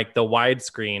and then like the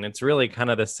widescreen. It's really kind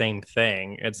of the same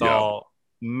thing. It's all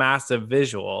massive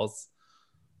visuals.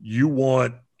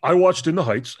 I watched In the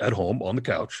Heights at home on the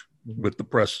couch with the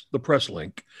press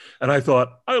link, and I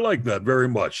thought, I like that very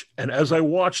much. And as I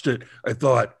watched it, I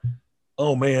thought,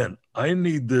 oh man, I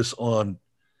need this on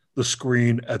the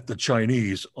screen at the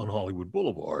Chinese on Hollywood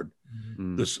Boulevard.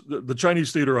 The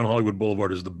Chinese Theater on Hollywood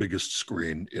Boulevard is the biggest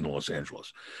screen in Los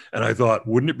Angeles. And I thought,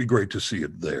 wouldn't it be great to see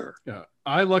it there? Yeah.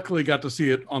 I luckily got to see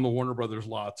it on the Warner Brothers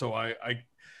lot. So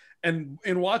and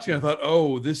in watching, I thought,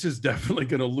 oh, this is definitely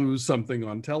going to lose something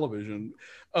on television.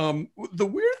 The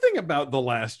weird thing about the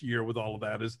last year with all of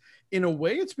that is, in a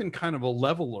way, it's been kind of a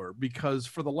leveler, because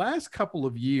for the last couple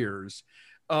of years,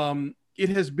 it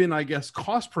has been, I guess,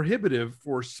 cost prohibitive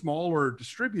for smaller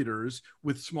distributors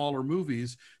with smaller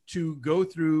movies to go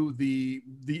through the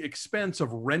expense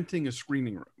of renting a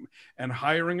screening room and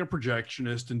hiring a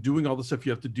projectionist and doing all the stuff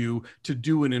you have to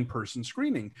do an in-person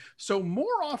screening. So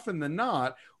more often than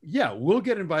not, we'll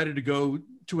get invited to go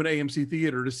to an AMC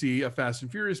theater to see a Fast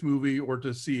and Furious movie or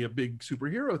to see a big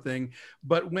superhero thing.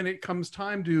 But when it comes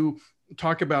time to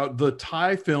talk about the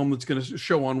Thai film that's going to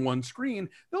show on one screen,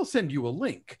 they'll send you a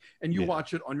link and you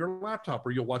watch it on your laptop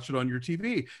or you'll watch it on your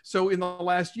TV. So in the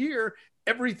last year,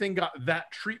 everything got that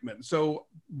treatment. So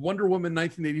Wonder Woman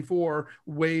 1984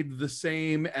 weighed the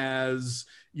same as,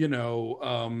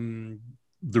 the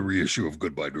reissue of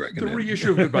Goodbye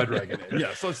Dragon.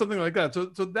 Yeah, so something like that. So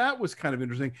that was kind of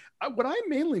interesting. What I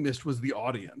mainly missed was the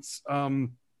audience.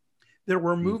 There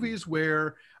were movies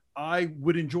where I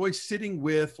would enjoy sitting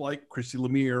with, like, Christy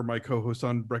Lemire, my co-host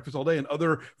on Breakfast All Day, and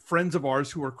other friends of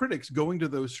ours who are critics, going to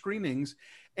those screenings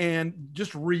and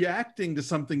just reacting to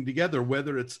something together,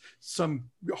 whether it's some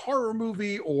horror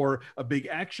movie or a big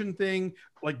action thing.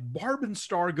 Like Barb and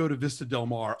Star go to Vista Del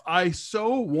Mar. I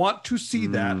so want to see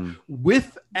that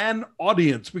with an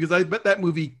audience, because I bet that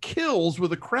movie kills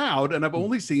with a crowd, and I've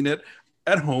only seen it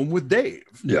at home with Dave.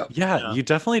 Yeah, you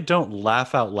definitely don't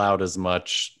laugh out loud as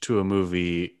much to a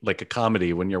movie like a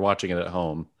comedy when you're watching it at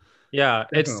home. Yeah,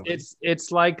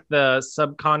 it's like the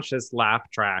subconscious laugh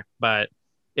track, but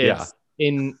it's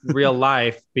in real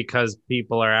life because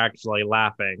people are actually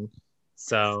laughing.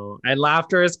 So, and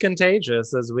laughter is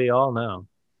contagious, as we all know.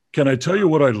 Can I tell you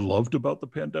what I loved about the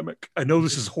pandemic? I know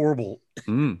this is horrible,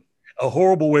 a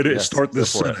horrible way to start this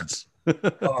sentence.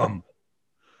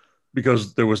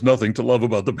 Because there was nothing to love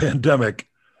about the pandemic.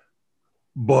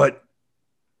 But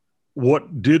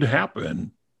what did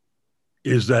happen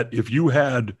is that if you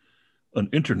had an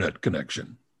internet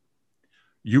connection,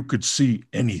 you could see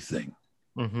anything.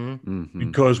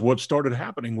 Because what started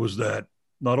happening was that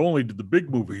not only did the big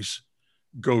movies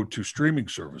go to streaming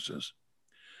services,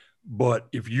 but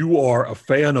if you are a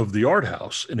fan of the art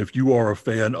house and if you are a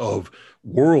fan of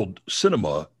world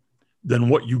cinema, then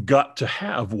what you got to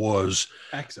have was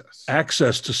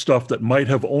access to stuff that might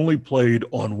have only played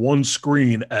on one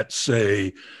screen at,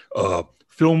 say,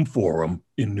 Film Forum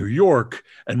in New York,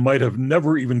 and might have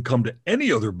never even come to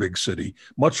any other big city,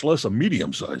 much less a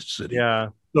medium-sized city. Yeah.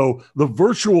 So the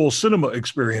virtual cinema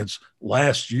experience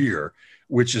last year,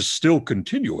 which is still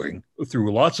continuing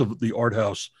through lots of the art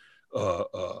house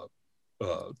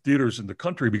theaters in the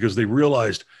country, because they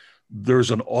realized there's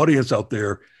an audience out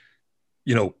there,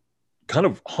 kind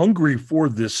of hungry for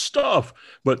this stuff,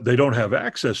 but they don't have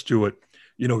access to it.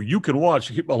 You can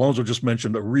watch, Alonzo just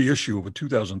mentioned a reissue of a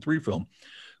 2003 film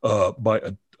by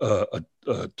a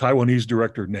Taiwanese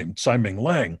director named Tsai Ming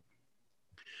Lang.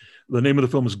 The name of the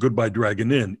film is Goodbye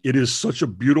Dragon Inn. It is such a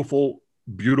beautiful,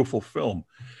 beautiful film.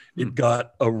 It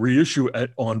got a reissue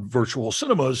on virtual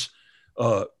cinemas,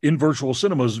 in virtual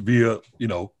cinemas via,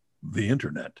 the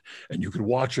internet. And you could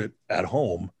watch it at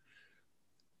home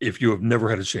if you have never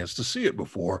had a chance to see it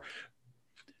before.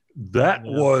 That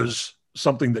was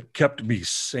something that kept me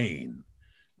sane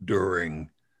during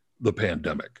the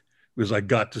pandemic, because I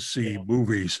got to see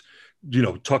movies,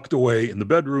 tucked away in the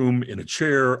bedroom, in a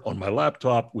chair, on my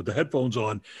laptop with the headphones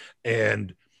on.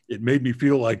 And it made me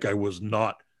feel like I was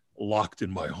not locked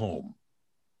in my home.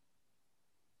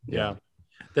 Yeah.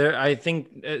 I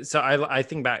think so. I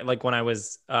think back, like when I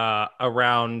was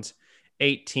around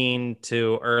 18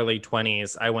 to early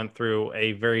 20s, I went through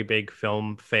a very big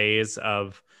film phase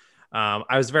of,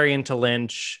 I was very into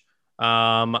Lynch,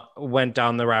 went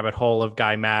down the rabbit hole of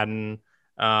Guy Madden,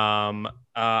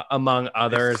 among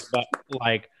others, but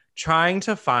like trying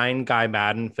to find Guy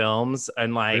Madden films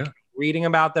and reading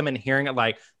about them and hearing it,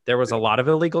 like there was a lot of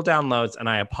illegal downloads, and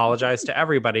I apologize to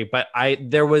everybody, but I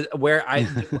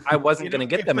wasn't going to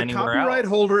get them anywhere else. If the copyright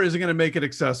holder isn't going to make it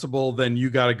accessible, then you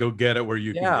got to go get it where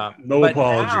you can get it. No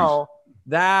apologies. Now,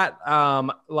 that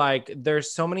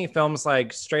there's so many films,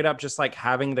 like straight up just like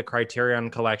having the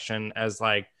Criterion Collection as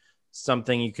like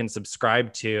something you can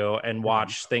subscribe to and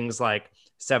watch things like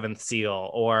Seventh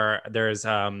Seal, or there's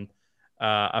a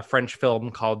French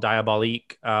film called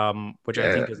Diabolique, which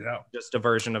I think is just a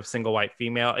version of Single White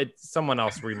Female. Someone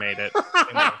else remade it.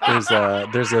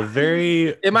 There's a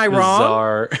very Am I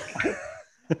bizarre... wrong?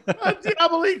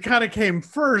 Diabolique kind of came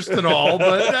first and all,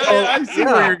 but I see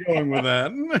where you're going with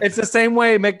that. It's the same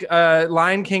way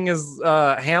Lion King is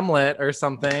Hamlet or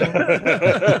something.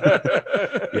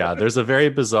 Yeah, there's a very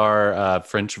bizarre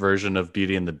French version of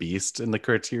Beauty and the Beast in the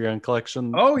Criterion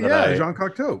Collection. Oh yeah, Jean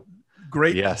Cocteau.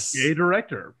 Great gay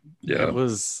director. Yeah,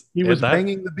 he was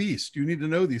banging the Beast. You need to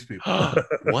know these people.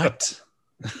 What?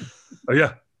 Oh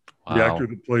yeah, wow. The actor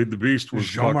that played the Beast was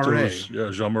Jean Marais.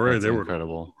 Yeah, Jean Marais. That's they were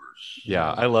incredible.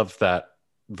 Yeah, I love that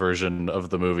version of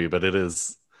the movie, but it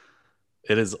is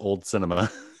old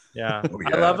cinema. Yeah.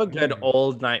 I love a good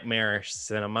old nightmarish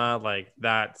cinema. Like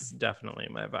that's definitely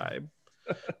my vibe.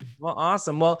 Well,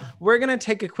 awesome. Well, we're going to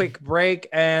take a quick break,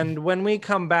 and when we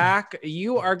come back,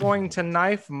 you are going to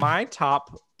knife my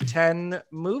top 10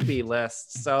 movie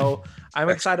list. So I'm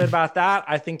excited about that.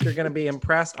 I think you're going to be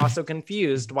impressed, also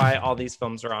confused why all these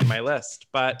films are on my list,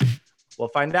 but we'll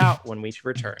find out when we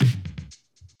return.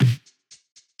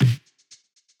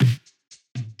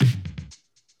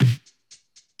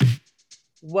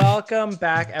 Welcome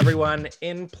back, everyone.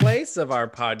 In place of our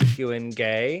Pod Q and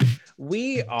Gay,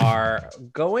 we are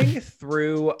going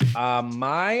through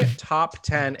my top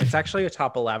 10. It's actually a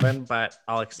top 11, but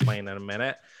I'll explain in a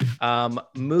minute.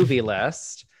 Movie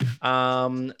list.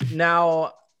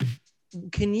 Now,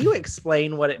 can you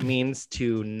explain what it means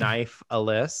to knife a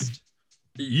list?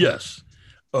 Yes.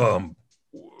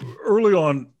 Early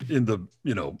on in the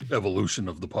evolution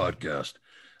of the podcast,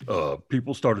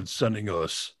 people started sending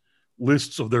us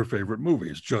lists of their favorite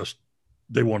movies. Just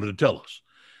they wanted to tell us.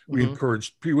 We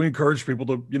encouraged people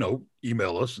to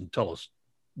email us and tell us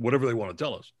whatever they want to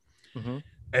tell us.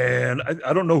 And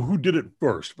I don't know who did it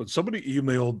first, but somebody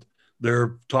emailed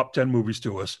their top 10 movies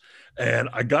to us, and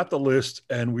I got the list,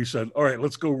 and we said, all right,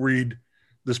 let's go read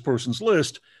this person's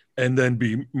list and then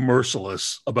be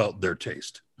merciless about their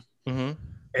taste.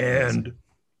 And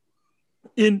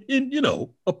in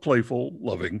a playful,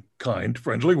 loving, kind,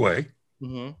 friendly way,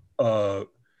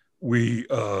 we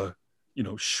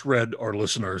shred our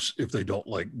listeners if they don't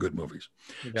like good movies.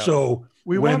 Yeah. So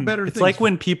we want better things. It's like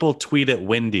when people tweet at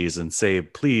Wendy's and say,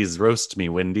 please roast me,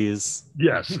 Wendy's.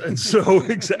 Yes. And so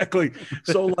exactly.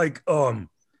 So like,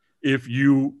 if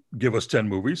you give us 10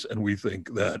 movies and we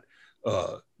think that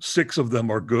 6 of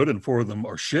them are good and 4 of them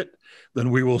are shit,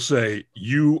 then we will say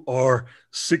you are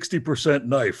 60%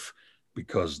 knife,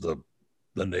 because the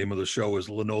name of the show is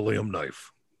Linoleum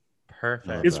Knife.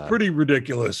 Perfect. It's pretty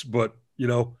ridiculous, but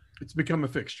it's become a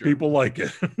fixture. People like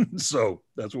it. So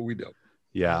that's what we do.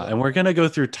 Yeah. And we're going to go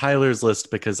through Tyler's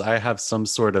list because I have some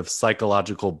sort of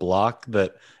psychological block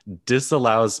that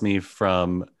disallows me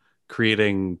from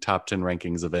creating top 10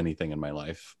 rankings of anything in my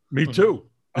life. Me too.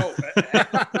 Oh,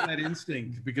 that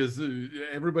instinct, because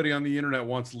everybody on the internet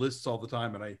wants lists all the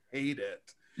time, and I hate it.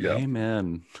 Yeah.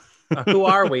 Amen. Who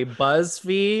are we?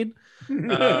 BuzzFeed?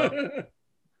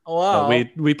 Well,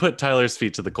 we put Tyler's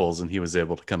feet to the coals, and he was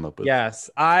able to come up with. Yes,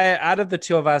 out of the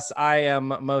two of us, I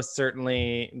am most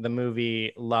certainly the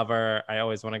movie lover. I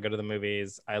always want to go to the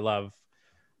movies.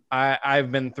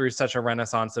 I've been through such a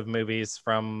renaissance of movies,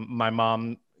 from my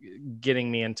mom getting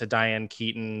me into Diane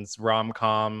Keaton's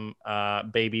rom-com,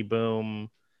 Baby Boom,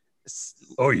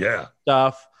 Oh yeah.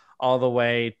 stuff all the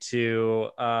way to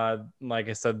like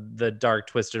I said, the dark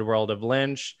twisted world of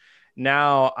Lynch.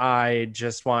 Now I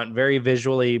just want very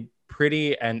visually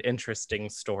pretty and interesting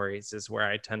stories is where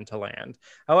I tend to land.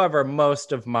 However,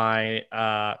 most of my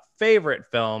favorite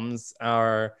films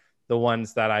are the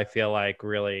ones that I feel like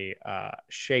really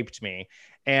shaped me.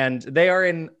 And they are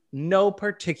in no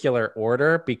particular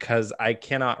order because I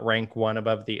cannot rank one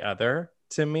above the other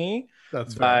to me.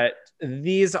 That's fair. But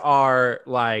these are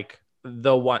like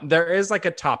the one, there is like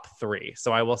a top 3.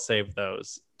 So I will save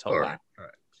those till last. All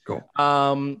right,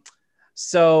 go.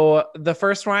 So the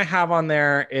first one I have on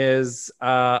there is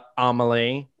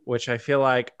Amelie, which I feel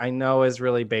like I know is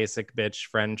really basic bitch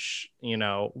French, you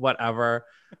know, whatever.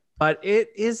 But it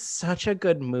is such a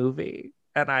good movie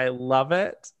and I love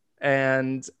it.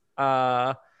 And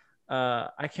I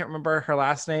can't remember her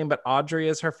last name, but Audrey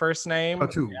is her first name.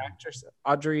 Tautou. The actress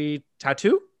Audrey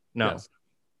Tautou? No.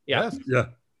 Yes. Yeah.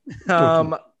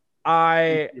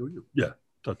 Yes. Yeah.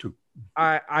 Tautou.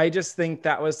 I just think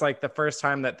that was like the first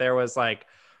time that there was like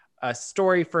a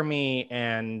story for me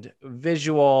and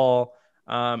visual.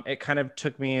 It kind of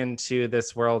took me into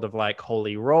this world of like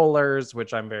Holy Rollers,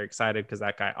 which I'm very excited because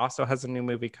that guy also has a new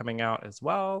movie coming out as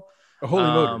well. Holy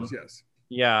Motors, yes.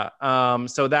 Yeah.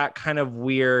 So that kind of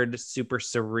weird, super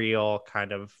surreal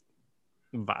kind of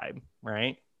vibe,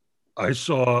 right? I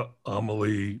saw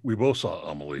Amelie. We both saw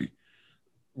Amelie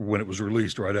when it was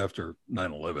released right after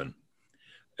 9/11.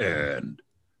 And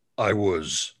I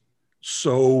was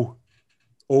so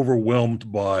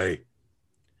overwhelmed by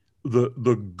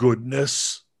the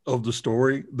goodness of the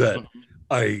story that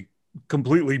I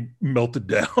completely melted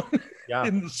down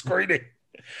in the screening.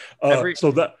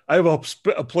 So that I have a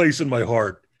place in my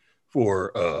heart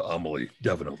for Amelie,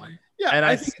 definitely. Yeah, and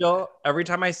I still, every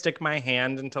time I stick my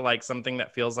hand into like something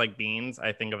that feels like beans,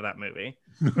 I think of that movie.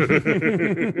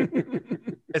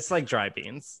 It's like dry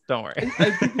beans. Don't worry.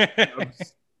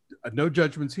 No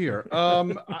judgments here.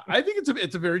 I think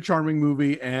it's a very charming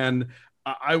movie, and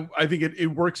I think it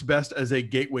works best as a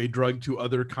gateway drug to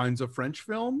other kinds of French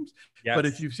films. Yes. But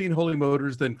if you've seen Holy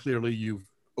Motors, then clearly you've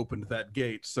opened that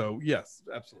gate. So yes,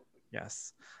 absolutely.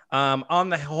 Yes. On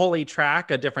the Holy track,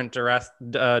 a different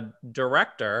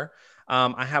director.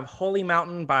 I have Holy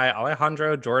Mountain by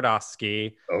Alejandro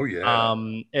Jodorowsky. Oh yeah.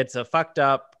 It's a fucked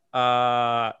up,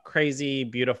 crazy,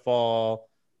 beautiful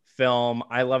film.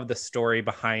 I love the story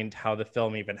behind how the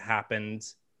film even happened.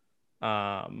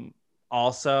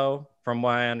 Also, from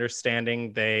my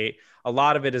understanding, a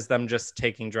lot of it is them just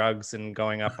taking drugs and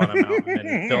going up on a mountain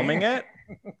and filming it.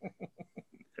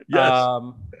 Yes.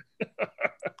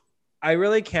 I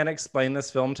really can't explain this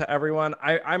film to everyone.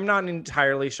 I'm not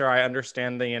entirely sure I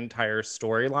understand the entire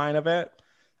storyline of it.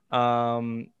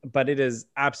 But it is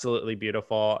absolutely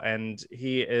beautiful. And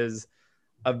he is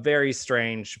a very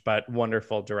strange but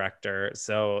wonderful director.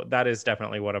 So that is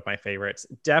definitely one of my favorites.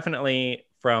 Definitely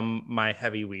from my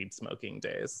heavy weed smoking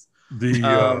days.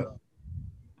 The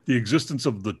existence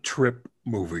of the Trip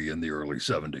movie in the early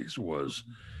 70s was,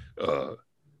 a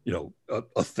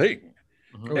thing.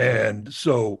 Mm-hmm. And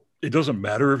so it doesn't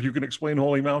matter if you can explain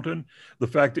Holy Mountain. The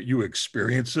fact that you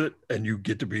experience it and you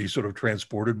get to be sort of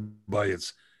transported by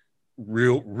its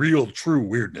real, true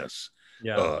weirdness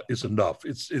is enough.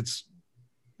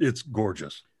 It's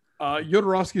gorgeous.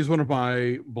 Jodorowsky is one of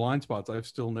my blind spots. I've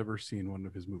still never seen one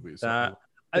of his movies. I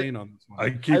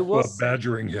keep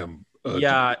badgering him.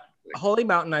 Holy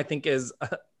Mountain, I think, is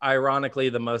ironically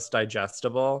the most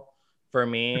digestible for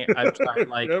me. I've tried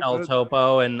like El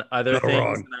Topo and other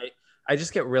things. And I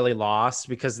just get really lost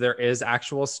because there is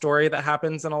actual story that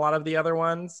happens in a lot of the other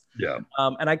ones. Yeah.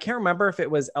 And I can't remember if it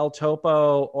was El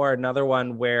Topo or another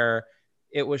one where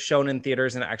it was shown in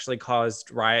theaters and actually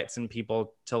caused riots and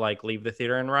people to like leave the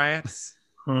theater in riots.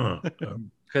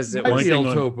 Because it was El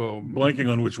Topo.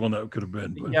 Blanking on which one that could have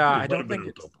been. But yeah, I don't think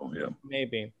it's Topo. Yeah,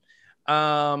 maybe.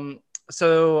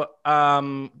 So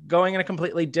going in a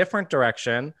completely different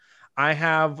direction, I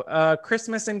have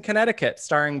Christmas in Connecticut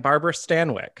starring Barbara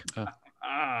Stanwyck.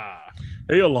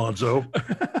 Hey, Alonzo,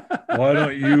 why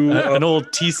don't you an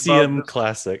old TCM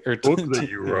classic or book that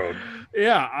you wrote?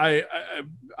 Yeah,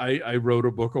 I wrote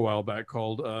a book a while back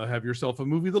called Have Yourself a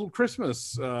Movie Little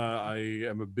Christmas. I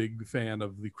am a big fan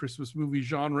of the Christmas movie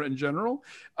genre in general.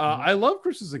 I love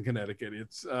Christmas in Connecticut.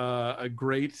 It's a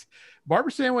great...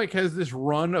 Barbara Stanwyck has this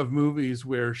run of movies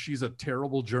where she's a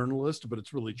terrible journalist, but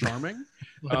it's really charming.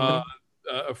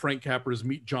 Frank Capra's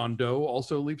Meet John Doe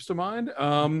also leaps to mind.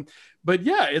 But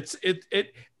yeah,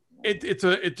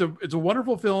 It's a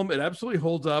wonderful film. It absolutely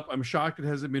holds up. I'm shocked it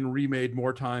hasn't been remade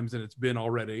more times than it's been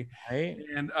already. Right.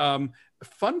 And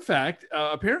fun fact,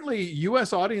 apparently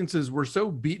U.S. audiences were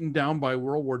so beaten down by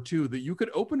World War II that you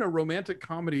could open a romantic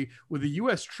comedy with a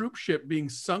U.S. troop ship being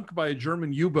sunk by a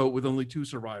German U-boat with only 2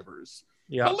 survivors.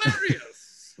 Yeah.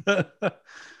 Hilarious.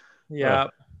 Yeah.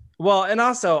 Well, and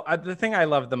also the thing I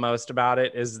love the most about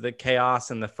it is the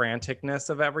chaos and the franticness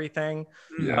of everything.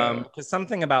 Yeah. Because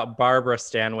something about Barbara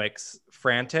Stanwyck's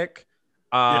frantic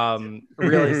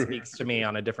really speaks to me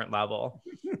on a different level.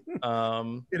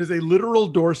 It is a literal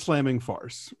door slamming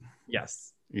farce.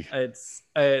 Yes, it's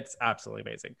absolutely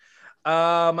amazing.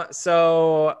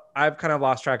 So I've kind of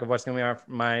lost track of what's going to be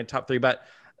my top 3, but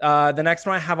the next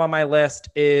one I have on my list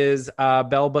is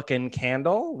Bell Book and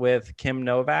Candle with Kim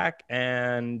Novak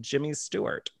and Jimmy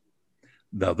Stewart.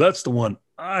 Now that's the one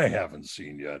I haven't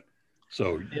seen yet.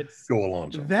 So go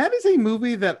along. That is a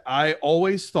movie that I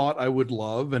always thought I would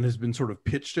love and has been sort of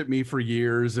pitched at me for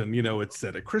years. And, you know, it's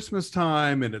set at Christmas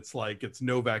time and it's like it's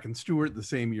Novak and Stewart the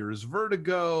same year as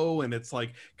Vertigo. And it's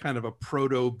like kind of a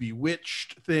proto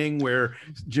Bewitched thing where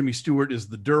Jimmy Stewart is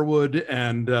the Durwood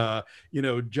and, you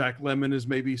know, Jack Lemmon is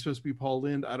maybe supposed to be Paul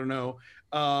Lynde. I don't know.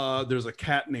 There's a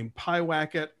cat named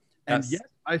Pyewacket. And yet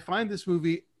I find this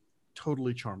movie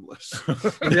totally charmless.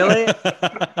 Really?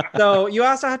 So you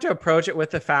also have to approach it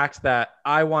with the fact that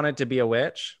I wanted to be a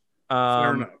witch.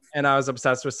 And I was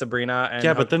obsessed with Sabrina. And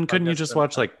yeah, but then couldn't you just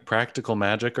watch like Practical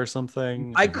Magic or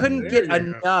something? I couldn't get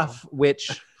enough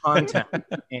witch content,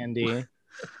 Andy.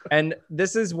 And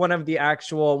this is one of the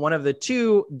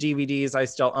 2 DVDs I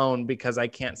still own because I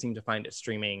can't seem to find it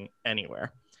streaming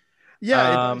anywhere.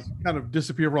 Yeah, it does kind of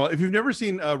disappear for all. If you've never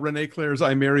seen Renee Claire's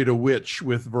 "I Married a Witch"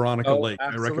 with Veronica Lake,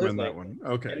 absolutely. I recommend that one.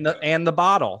 Okay, and the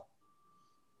bottle.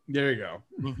 There you go.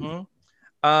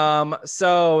 Mm-hmm.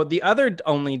 So the other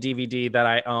only DVD that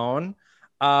I own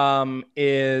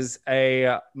is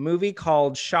a movie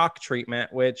called Shock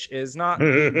Treatment, which is not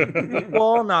the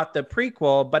prequel, not the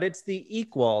prequel, but it's the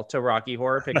equal to Rocky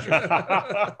Horror Picture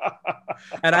Show.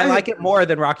 And I like it more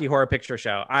than Rocky Horror Picture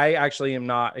Show. I actually am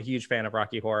not a huge fan of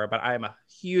Rocky Horror, but I am a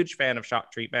huge fan of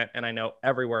Shock Treatment, and I know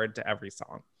every word to every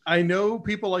song. I know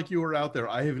people like you are out there.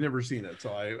 I have never seen it,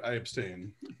 so I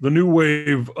abstain. The new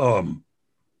wave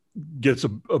gets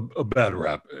a bad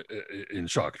rap in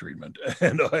Shock Treatment,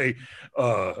 and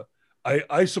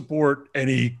I support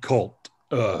any cult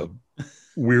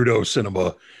weirdo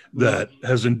cinema that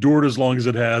has endured as long as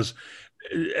it has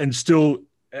and still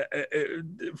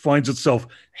finds itself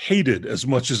hated as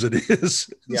much as it is.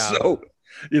 Yeah. So,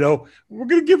 you know, we're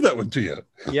going to give that one to you.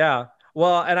 Yeah.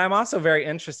 Well, and I'm also very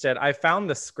interested. I found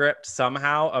the script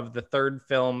somehow of the 3rd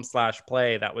film /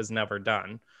 play that was never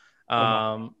done.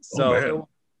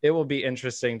 It will be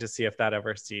interesting to see if that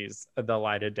ever sees the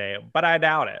light of day, but I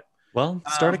doubt it. Well,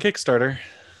 start a Kickstarter.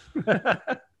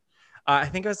 I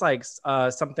think it was like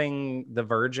something, the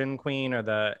Virgin Queen or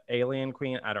the Alien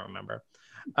Queen. I don't remember.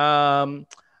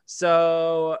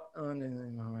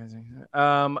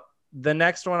 The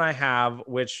next one I have,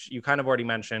 which you kind of already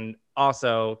mentioned,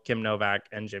 also Kim Novak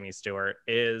and Jimmy Stewart,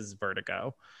 is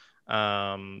Vertigo.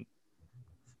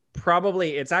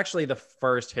 Probably, it's actually the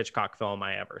first Hitchcock film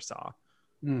I ever saw.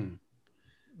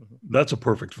 That's a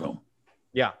perfect film.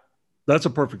 Yeah. That's a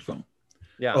perfect film.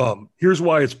 Yeah. Here's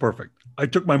why it's perfect. I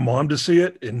took my mom to see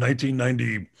it in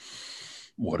 1990,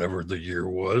 whatever the year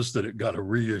was that it got a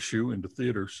reissue into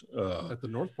theaters. At the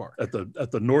North Park. At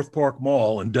the North Park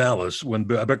Mall in Dallas. When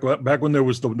back when there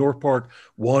was the North Park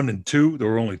 1 and 2, there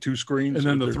were only 2 screens. And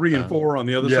then the 3 and 4 on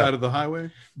the other side of the highway.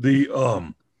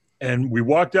 And we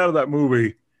walked out of that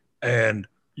movie, and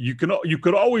you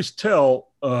could always tell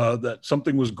that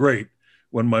something was great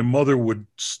when my mother would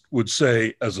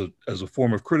say, as a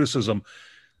form of criticism,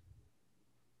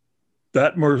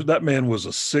 that man was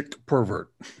a sick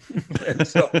pervert. And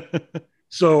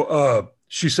so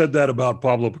she said that about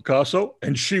Pablo Picasso,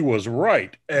 and she was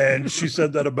right. And she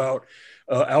said that about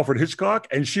Alfred Hitchcock,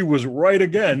 and she was right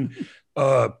again.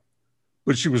 But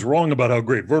she was wrong about how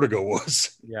great Vertigo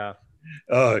was. Yeah.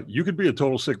 You could be a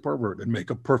total sick pervert and make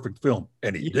a perfect film,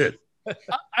 and he did.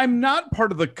 I'm not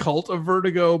part of the cult of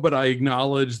Vertigo, but I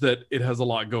acknowledge that it has a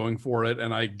lot going for it,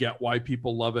 and I get why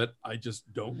people love it. I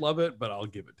just don't love it, but I'll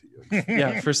give it to you.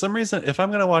 Yeah, for some reason, if I'm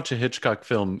going to watch a Hitchcock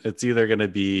film, it's either going to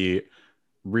be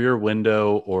Rear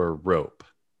Window or Rope.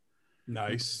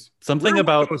 Nice. Something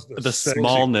about the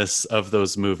smallness of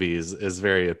those movies is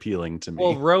very appealing to me.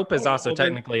 Well, Rope is also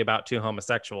technically about 2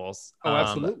 homosexuals. Oh,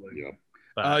 absolutely. Yeah.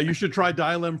 You should try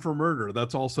Dial M for Murder.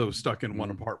 That's also stuck in one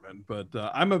apartment, but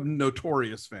I'm a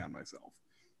notorious fan myself.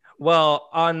 Well,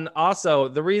 also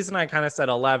the reason I kind of said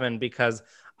 11, because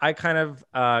I kind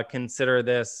of consider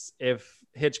this, if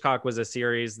Hitchcock was a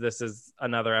series, this is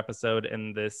another episode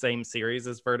in the same series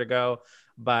as Vertigo,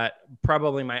 but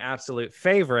probably my absolute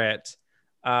favorite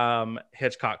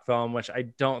Hitchcock film, which I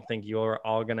don't think you're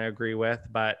all going to agree with,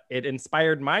 but it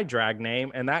inspired my drag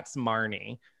name, and that's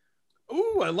Marnie.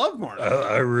 Ooh, I love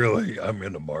Marnie. I'm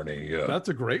into Marnie. Yeah, that's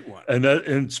a great one.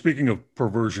 And speaking of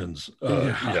perversions,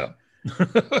 yeah.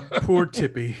 Poor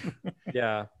Tippy.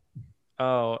 Yeah.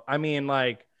 Oh, I mean,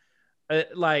 like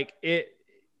it.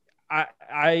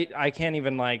 I can't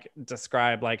even like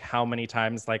describe like how many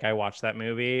times like I watched that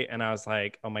movie and I was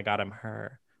like, oh my God, I'm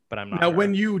her. But I'm not. Now, her.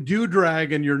 when you do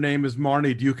drag and your name is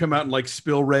Marnie, do you come out and like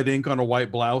spill red ink on a white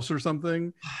blouse or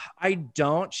something? I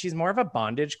don't. She's more of a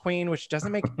bondage queen, which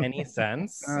doesn't make any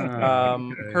sense. Okay.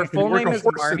 Her full name is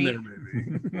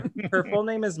Marnie. Her full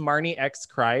name is Marnie X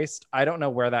Christ. I don't know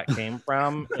where that came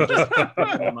from. It just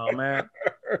came in a moment,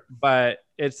 but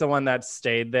it's the one that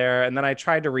stayed there. And then I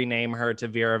tried to rename her to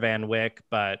Vera Van Wyck,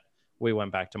 but we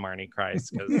went back to Marnie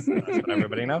Christ because that's what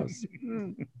everybody knows.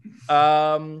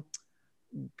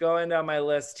 Going down my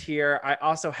list here, I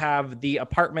also have The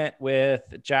Apartment with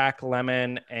Jack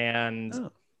Lemmon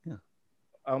and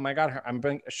oh my God,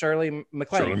 Shirley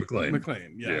MacLaine. Shirley MacLaine.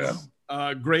 MacLaine, yes.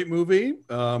 Yeah. Great movie.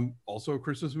 Also a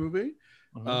Christmas movie.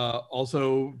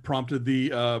 Also prompted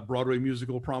the Broadway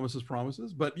musical Promises,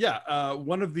 Promises. But yeah,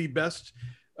 one of the best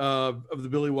of the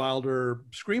Billy Wilder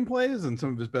screenplays and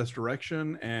some of his best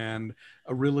direction, and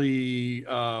a really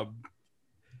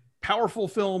powerful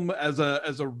film as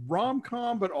a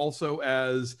rom-com, but also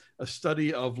as a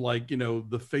study of like, you know,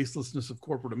 the facelessness of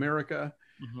corporate America.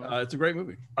 It's a great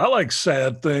movie. I like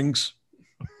sad things.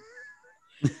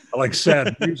 I like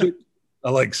sad music.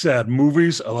 I like sad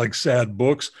movies. I like sad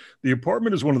books. The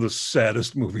Apartment is one of the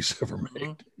saddest movies ever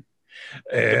made.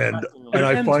 And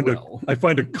I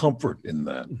find a comfort in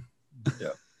that.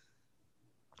 Yeah.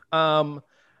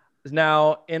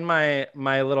 Now in my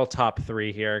little top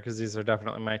three here, because these are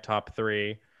definitely my top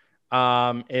three,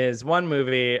 is one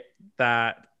movie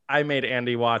that I made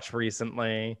Andy watch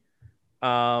recently.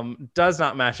 Does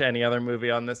not match any other movie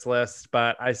on this list,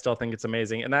 but I still think it's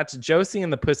amazing, and that's Josie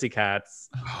and the Pussycats.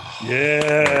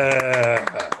 Yeah.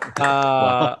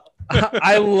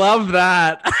 I love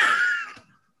that.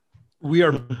 We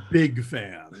are big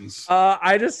fans.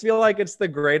 I just feel like it's the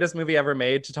greatest movie ever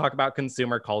made to talk about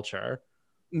consumer culture.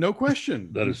 No question.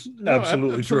 That is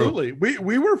absolutely true.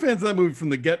 We were fans of that movie from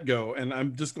the get-go, and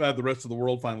I'm just glad the rest of the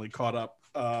world finally caught up.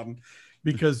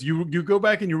 Because you go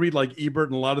back and you read like Ebert,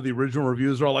 and a lot of the original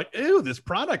reviews are all like, ew, this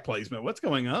product placement, what's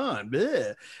going on?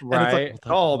 Bleh. Right. And it's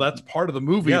like, oh, that's part of the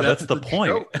movie. Yeah, that's the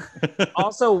point.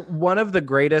 Also, one of the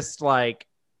greatest like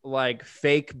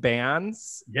fake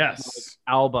bands. Yes.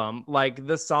 Album. Like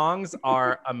the songs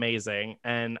are amazing,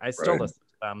 and I still listen to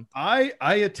them. I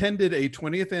attended a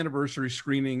 20th anniversary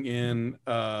screening in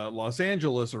Los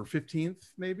Angeles, or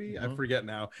 15th maybe, I forget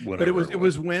now. Whatever but it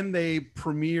was when they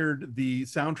premiered the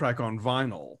soundtrack on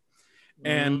vinyl.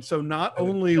 And so not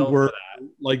only were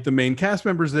like the main cast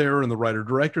members there and the writer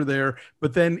director there,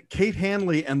 but then Kate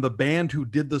Hanley and the band who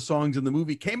did the songs in the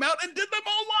movie came out and did them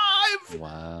all live.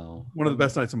 Wow. One of the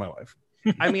best nights of my life.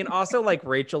 I mean, also like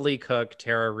Rachel Lee Cook,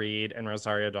 Tara Reid, and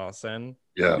Rosario Dawson.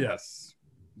 Yeah. Yes.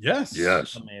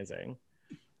 Amazing.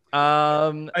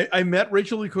 I met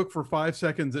Rachel Lee Cook for 5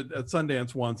 seconds at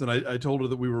Sundance once, and I told her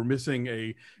that we were missing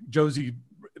a Josie,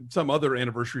 some other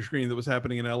anniversary screening that was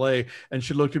happening in LA, and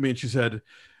she looked at me and she said,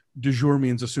 "Du jour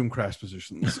means assume crash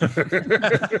positions."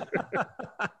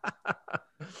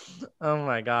 Oh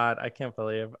my God, I can't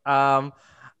believe.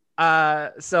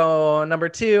 So number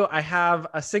two, I have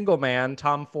A Single Man,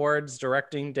 Tom Ford's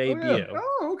directing debut.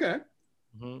 Oh, okay.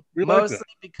 Mostly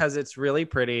because it's really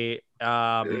pretty,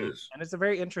 and it's a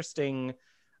very interesting,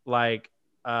 like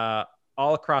all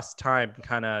across time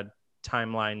kind of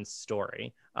timeline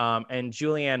story. And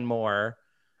Julianne Moore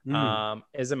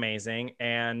is amazing,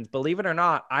 and believe it or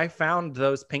not, I found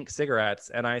those pink cigarettes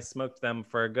and I smoked them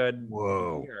for a good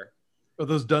year. Are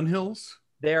those Dunhills?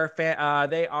 They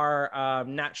are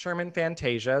Nat Sherman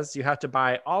Fantasias. You have to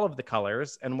buy all of the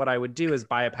colors, and what I would do is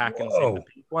buy a pack and save the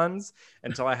pink ones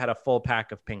until I had a full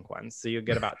pack of pink ones. So you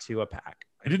get about 2 a pack.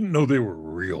 I didn't know they were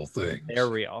real things. They're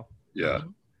real. Yeah.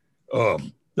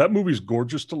 That movie's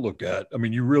gorgeous to look at. I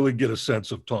mean, you really get a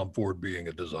sense of Tom Ford being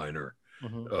a designer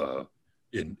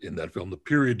in that film. The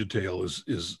period detail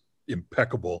is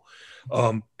impeccable.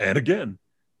 And again,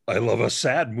 I love a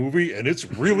sad movie, and it's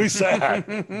really sad.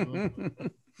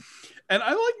 And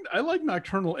I like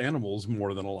Nocturnal Animals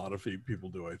more than a lot of people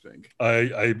do, I think.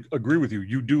 I agree with you.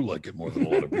 You do like it more than a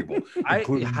lot of people. I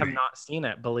including have me. not seen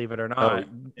it, believe it or not.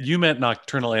 You meant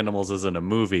Nocturnal Animals as in a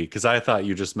movie, because I thought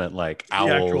you just meant like owls.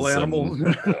 The actual animals.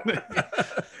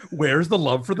 Where's the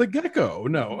love for the gecko?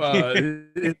 No,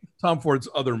 it's Tom Ford's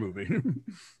other movie.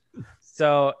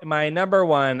 So my number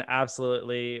one,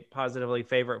 absolutely, positively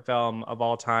favorite film of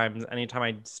all time. Anytime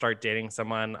I start dating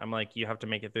someone, I'm like, you have to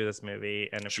make it through this movie,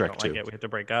 and if you don't like it, we have to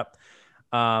break up.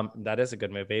 That is a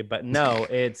good movie, but no,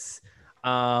 it's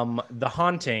The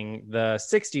Haunting, the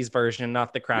 '60s version,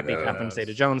 not the crappy Catherine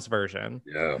Zeta-Jones version.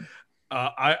 Yeah.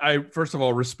 I first of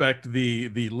all respect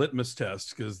the litmus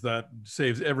test, because that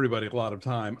saves everybody a lot of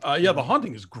time. Yeah, The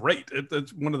Haunting is great.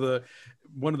 It's one of the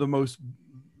most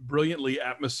brilliantly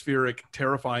atmospheric,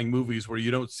 terrifying movies where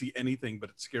you don't see anything, but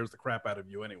it scares the crap out of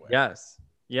you anyway. Yes.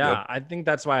 Yeah. Yep. I think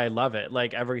that's why I love it.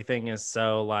 Like everything is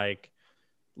so like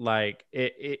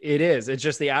it is. It's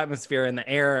just the atmosphere and the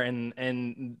air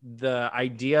and the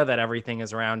idea that everything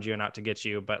is around you and out to get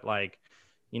you, but like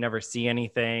you never see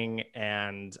anything.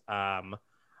 And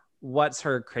what's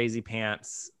her crazy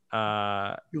pants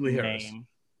Julie Harris. name?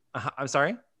 I'm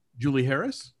sorry? Julie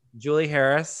Harris? Julie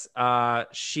Harris.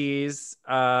 She's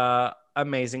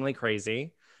amazingly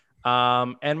crazy.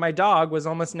 And my dog was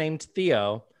almost named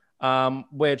Theo,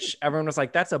 which everyone was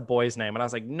like, that's a boy's name. And I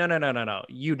was like, no.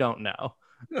 You don't know.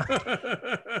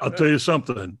 I'll tell you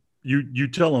something. You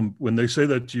tell them when they say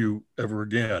that to you ever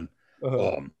again.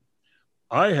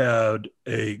 I had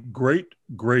a great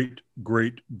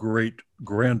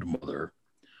grandmother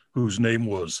whose name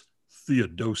was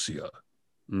Theodosia.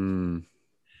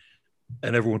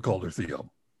 And everyone called her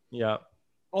Theo. Yeah.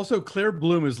 Also, Claire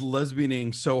Bloom is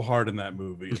lesbianing so hard in that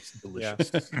movie. It's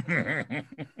delicious.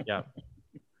 Yeah.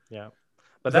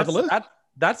 But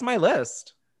that's my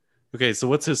list. Okay, so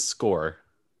what's his score?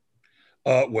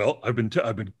 Well, I've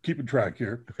been keeping track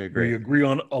here. Okay, great. We agree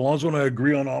on Alonzo and I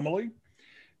agree on Amelie.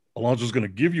 Alonzo's going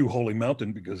to give you Holy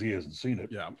Mountain because he hasn't seen it.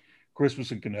 Yeah.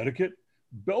 Christmas in Connecticut.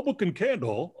 Bell Book and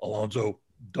Candle. Alonzo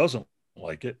doesn't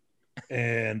like it,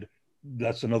 and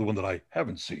that's another one that I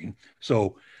haven't seen.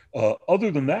 So other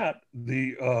than that,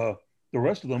 the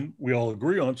rest of them we all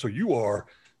agree on. So you are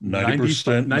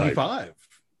 90% 95.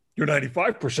 You're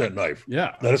 95% knife.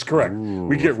 Yeah, that is correct. Ooh.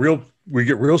 We get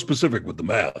real specific with the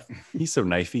math. He's so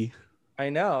knifey. I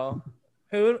know.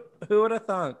 Who would have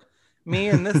thunk? Me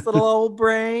and this little old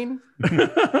brain.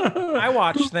 I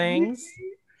watch things.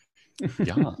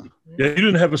 Yeah. Yeah, you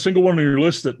didn't have a single one on your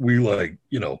list that we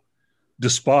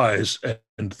despise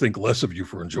and think less of you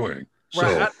for enjoying.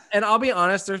 Right. And I'll be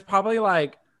honest, there's probably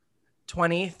like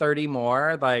 20, 30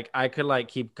 more. Like I could like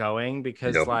keep going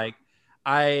because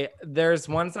there's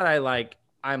ones that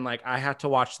I'm like, I have to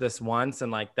watch this once.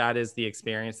 And like, that is the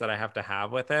experience that I have to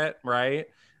have with it. Right.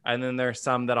 And then there's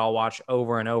some that I'll watch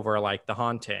over and over, like The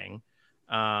Haunting,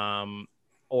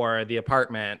 or The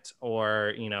Apartment,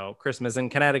 or, Christmas in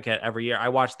Connecticut every year. I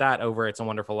watch that over It's a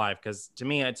Wonderful Life, because to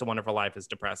me, It's a Wonderful Life is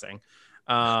depressing.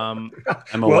 I'm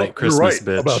a white Christmas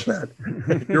bitch. About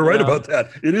that. You're right about that.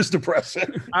 It is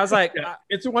depressing. I was like,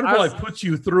 It's a Wonderful Life puts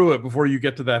you through it before you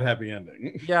get to that happy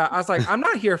ending. Yeah, I was like, I'm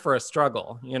not here for a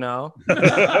struggle,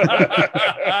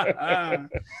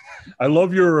 I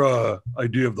love your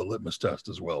idea of the litmus test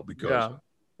as well, because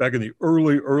back in the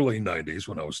early 90s,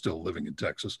 when I was still living in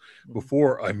Texas,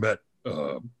 before I met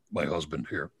my husband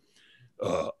here,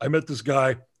 I met this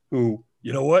guy who,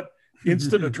 you know what?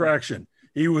 Instant attraction.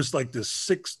 He was like this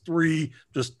 6'3",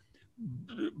 just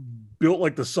built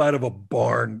like the side of a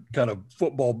barn, kind of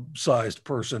football-sized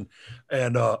person.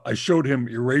 And I showed him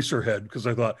Eraserhead because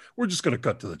I thought, we're just going to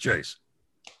cut to the chase.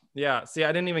 Yeah. See,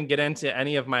 I didn't even get into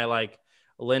any of my like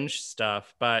Lynch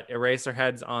stuff, but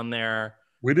Eraserhead's on there.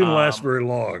 We didn't last very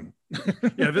long.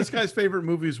 Yeah, this guy's favorite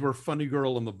movies were Funny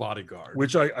Girl and The Bodyguard,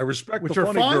 which I respect. Which the are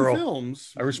Funny fine Girl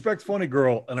films. I respect Funny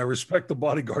Girl, and I respect the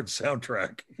Bodyguard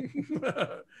soundtrack.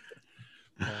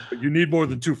 But you need more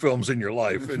than 2 films in your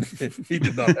life, and he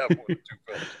did not have more than 2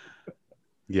 films.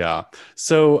 Yeah.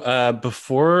 So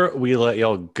before we let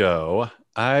y'all go,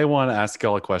 I want to ask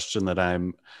y'all a question that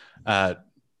I'm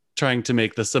trying to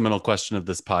make the seminal question of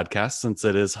this podcast, since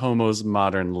it is Homo's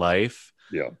Modern Life.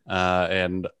 Yeah.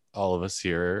 And all of us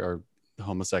here are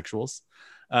homosexuals.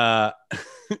 I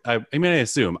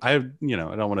assume I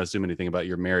don't want to assume anything about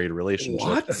your married relationship.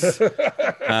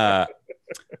 What?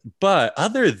 But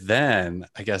other than,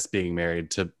 I guess, being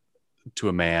married to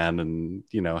a man and,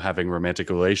 having romantic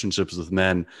relationships with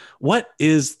men, what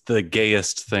is the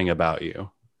gayest thing about you?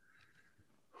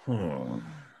 And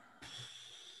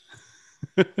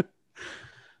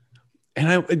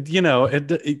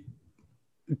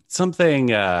something.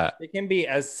 It can be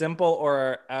as simple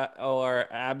or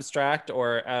abstract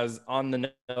or as on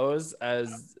the nose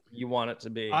as you want it to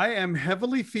be. I am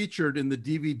heavily featured in the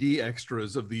DVD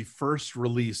extras of the first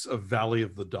release of Valley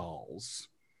of the Dolls.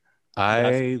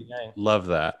 I love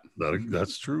that.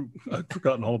 That's true. I'd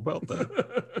forgotten all about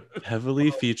that.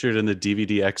 Heavily featured in the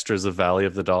DVD extras of Valley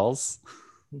of the Dolls.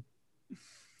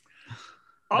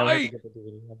 Valley of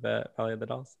the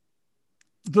Dolls.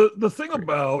 The thing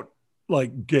about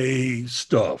like gay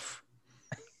stuff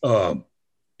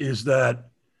is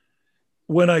that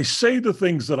when I say the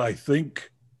things that I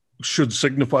think should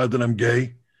signify that I'm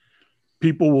gay,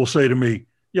 people will say to me,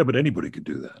 yeah, but anybody could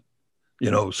do that.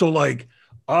 You know, so like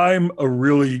I'm a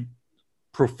really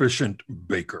proficient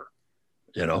baker,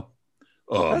 you know.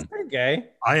 That's pretty gay.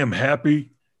 I am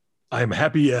happiest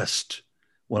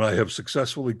when I have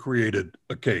successfully created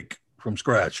a cake from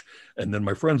scratch, and then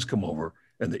my friends come over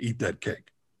and they eat that cake.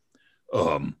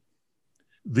 You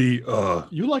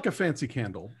like a fancy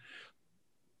candle,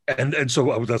 and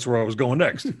so that's where I was going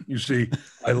next. You see,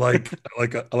 I like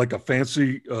a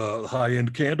fancy high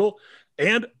end candle,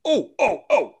 and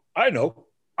I know,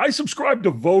 I subscribe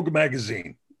to Vogue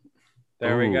magazine.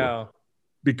 There we go.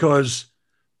 Because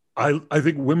I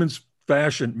think men's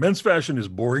fashion is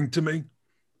boring to me.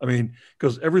 I mean,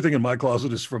 because everything in my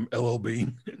closet is from LL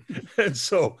Bean. And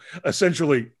so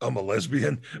essentially I'm a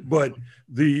lesbian, but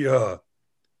the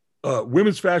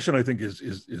women's fashion, I think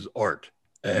is art.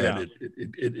 And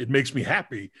it makes me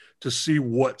happy to see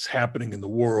what's happening in the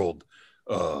world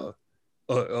in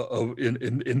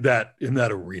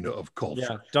that arena of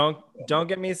culture. Yeah. Don't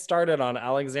get me started on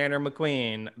Alexander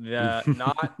McQueen.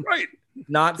 Right.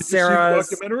 Not Did Sarah's you see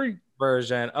the documentary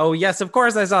version. Oh yes, of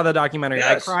course I saw the documentary.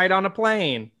 Yes. I cried on a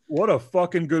plane. What a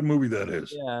fucking good movie that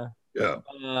is. Yeah. Yeah.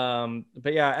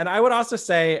 But yeah, and I would also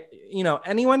say, you know,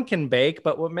 anyone can bake,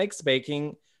 but what makes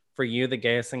baking for you the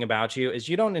gayest thing about you is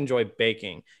you don't enjoy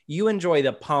baking. You enjoy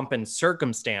the pomp and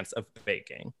circumstance of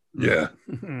baking. Yeah.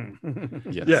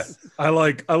 Yes. Yeah. I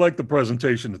like the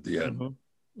presentation at the end.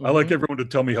 Mm-hmm. I like everyone to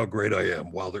tell me how great I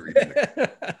am while they're eating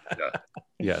it. Yeah.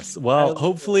 Yes. Well,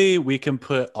 hopefully we can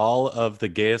put all of the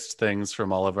gayest things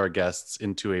from all of our guests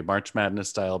into a March Madness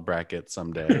style bracket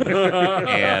someday.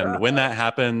 And when that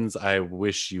happens, I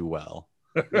wish you well.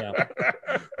 Yeah.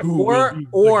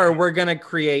 Or we're going to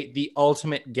create the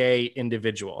ultimate gay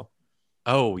individual.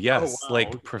 Oh, yes. Oh, wow.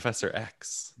 Like Professor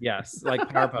X. Yes. Like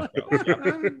Powerpuff Girls.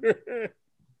 Yep.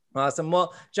 Awesome.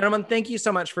 Well, gentlemen, thank you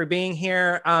so much for being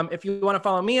here. If you want to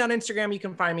follow me on Instagram, you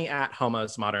can find me at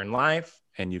Homos Modern Life.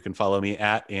 And you can follow me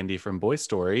at Andy from Boy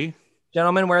Story.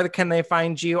 Gentlemen, where can they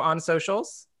find you on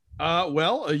socials?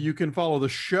 You can follow the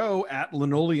show at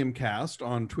Linoleum Cast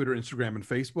on Twitter, Instagram, and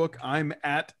Facebook. I'm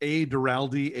at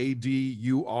Aduralde,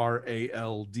 Aduralde,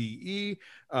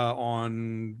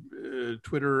 on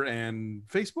Twitter and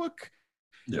Facebook.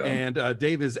 Yeah. And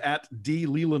Dave is at D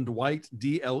Leland White,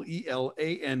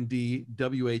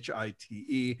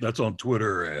 DLELANDWHITE. That's on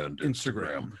Twitter and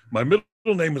Instagram. My middle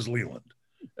name is Leland,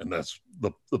 and that's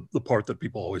the part that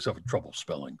people always have trouble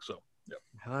spelling. So, yeah.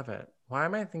 I love it. Why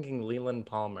am I thinking Leland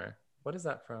Palmer? What is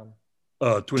that from?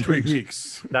 Twin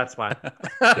Peaks. That's why.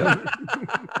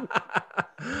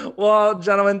 Well,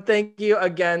 gentlemen, thank you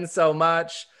again so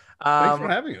much. Thanks for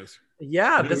having us.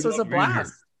 Yeah, this was a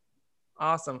blast.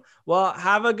 Awesome. Well,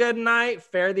 have a good night.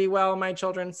 Fare thee well, my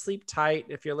children. Sleep tight.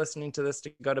 If you're listening to this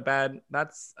to go to bed,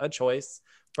 that's a choice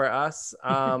for us.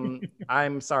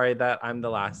 I'm sorry that I'm the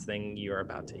last thing you're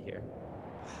about to hear.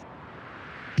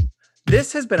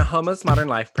 This has been a Homos Modern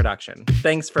Life production.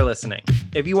 Thanks for listening.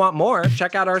 If you want more,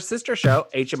 check out our sister show,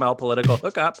 HML Political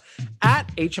Hookup,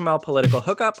 at HML Political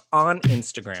Hookup on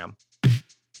Instagram.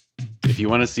 If you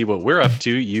want to see what we're up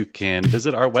to, you can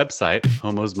visit our website,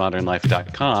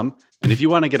 homosmodernlife.com. And if you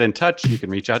want to get in touch, you can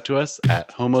reach out to us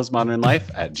at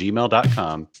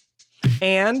homosmodernlife@gmail.com.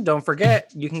 And don't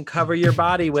forget, you can cover your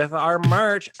body with our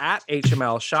merch at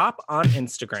HML Shop on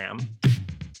Instagram.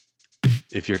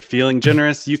 If you're feeling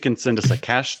generous, you can send us a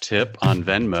cash tip on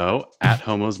Venmo at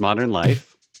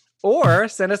homosmodernlife. Or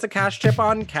send us a cash tip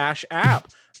on Cash App,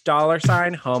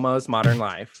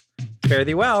 $homosmodernlife. Fare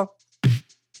thee well.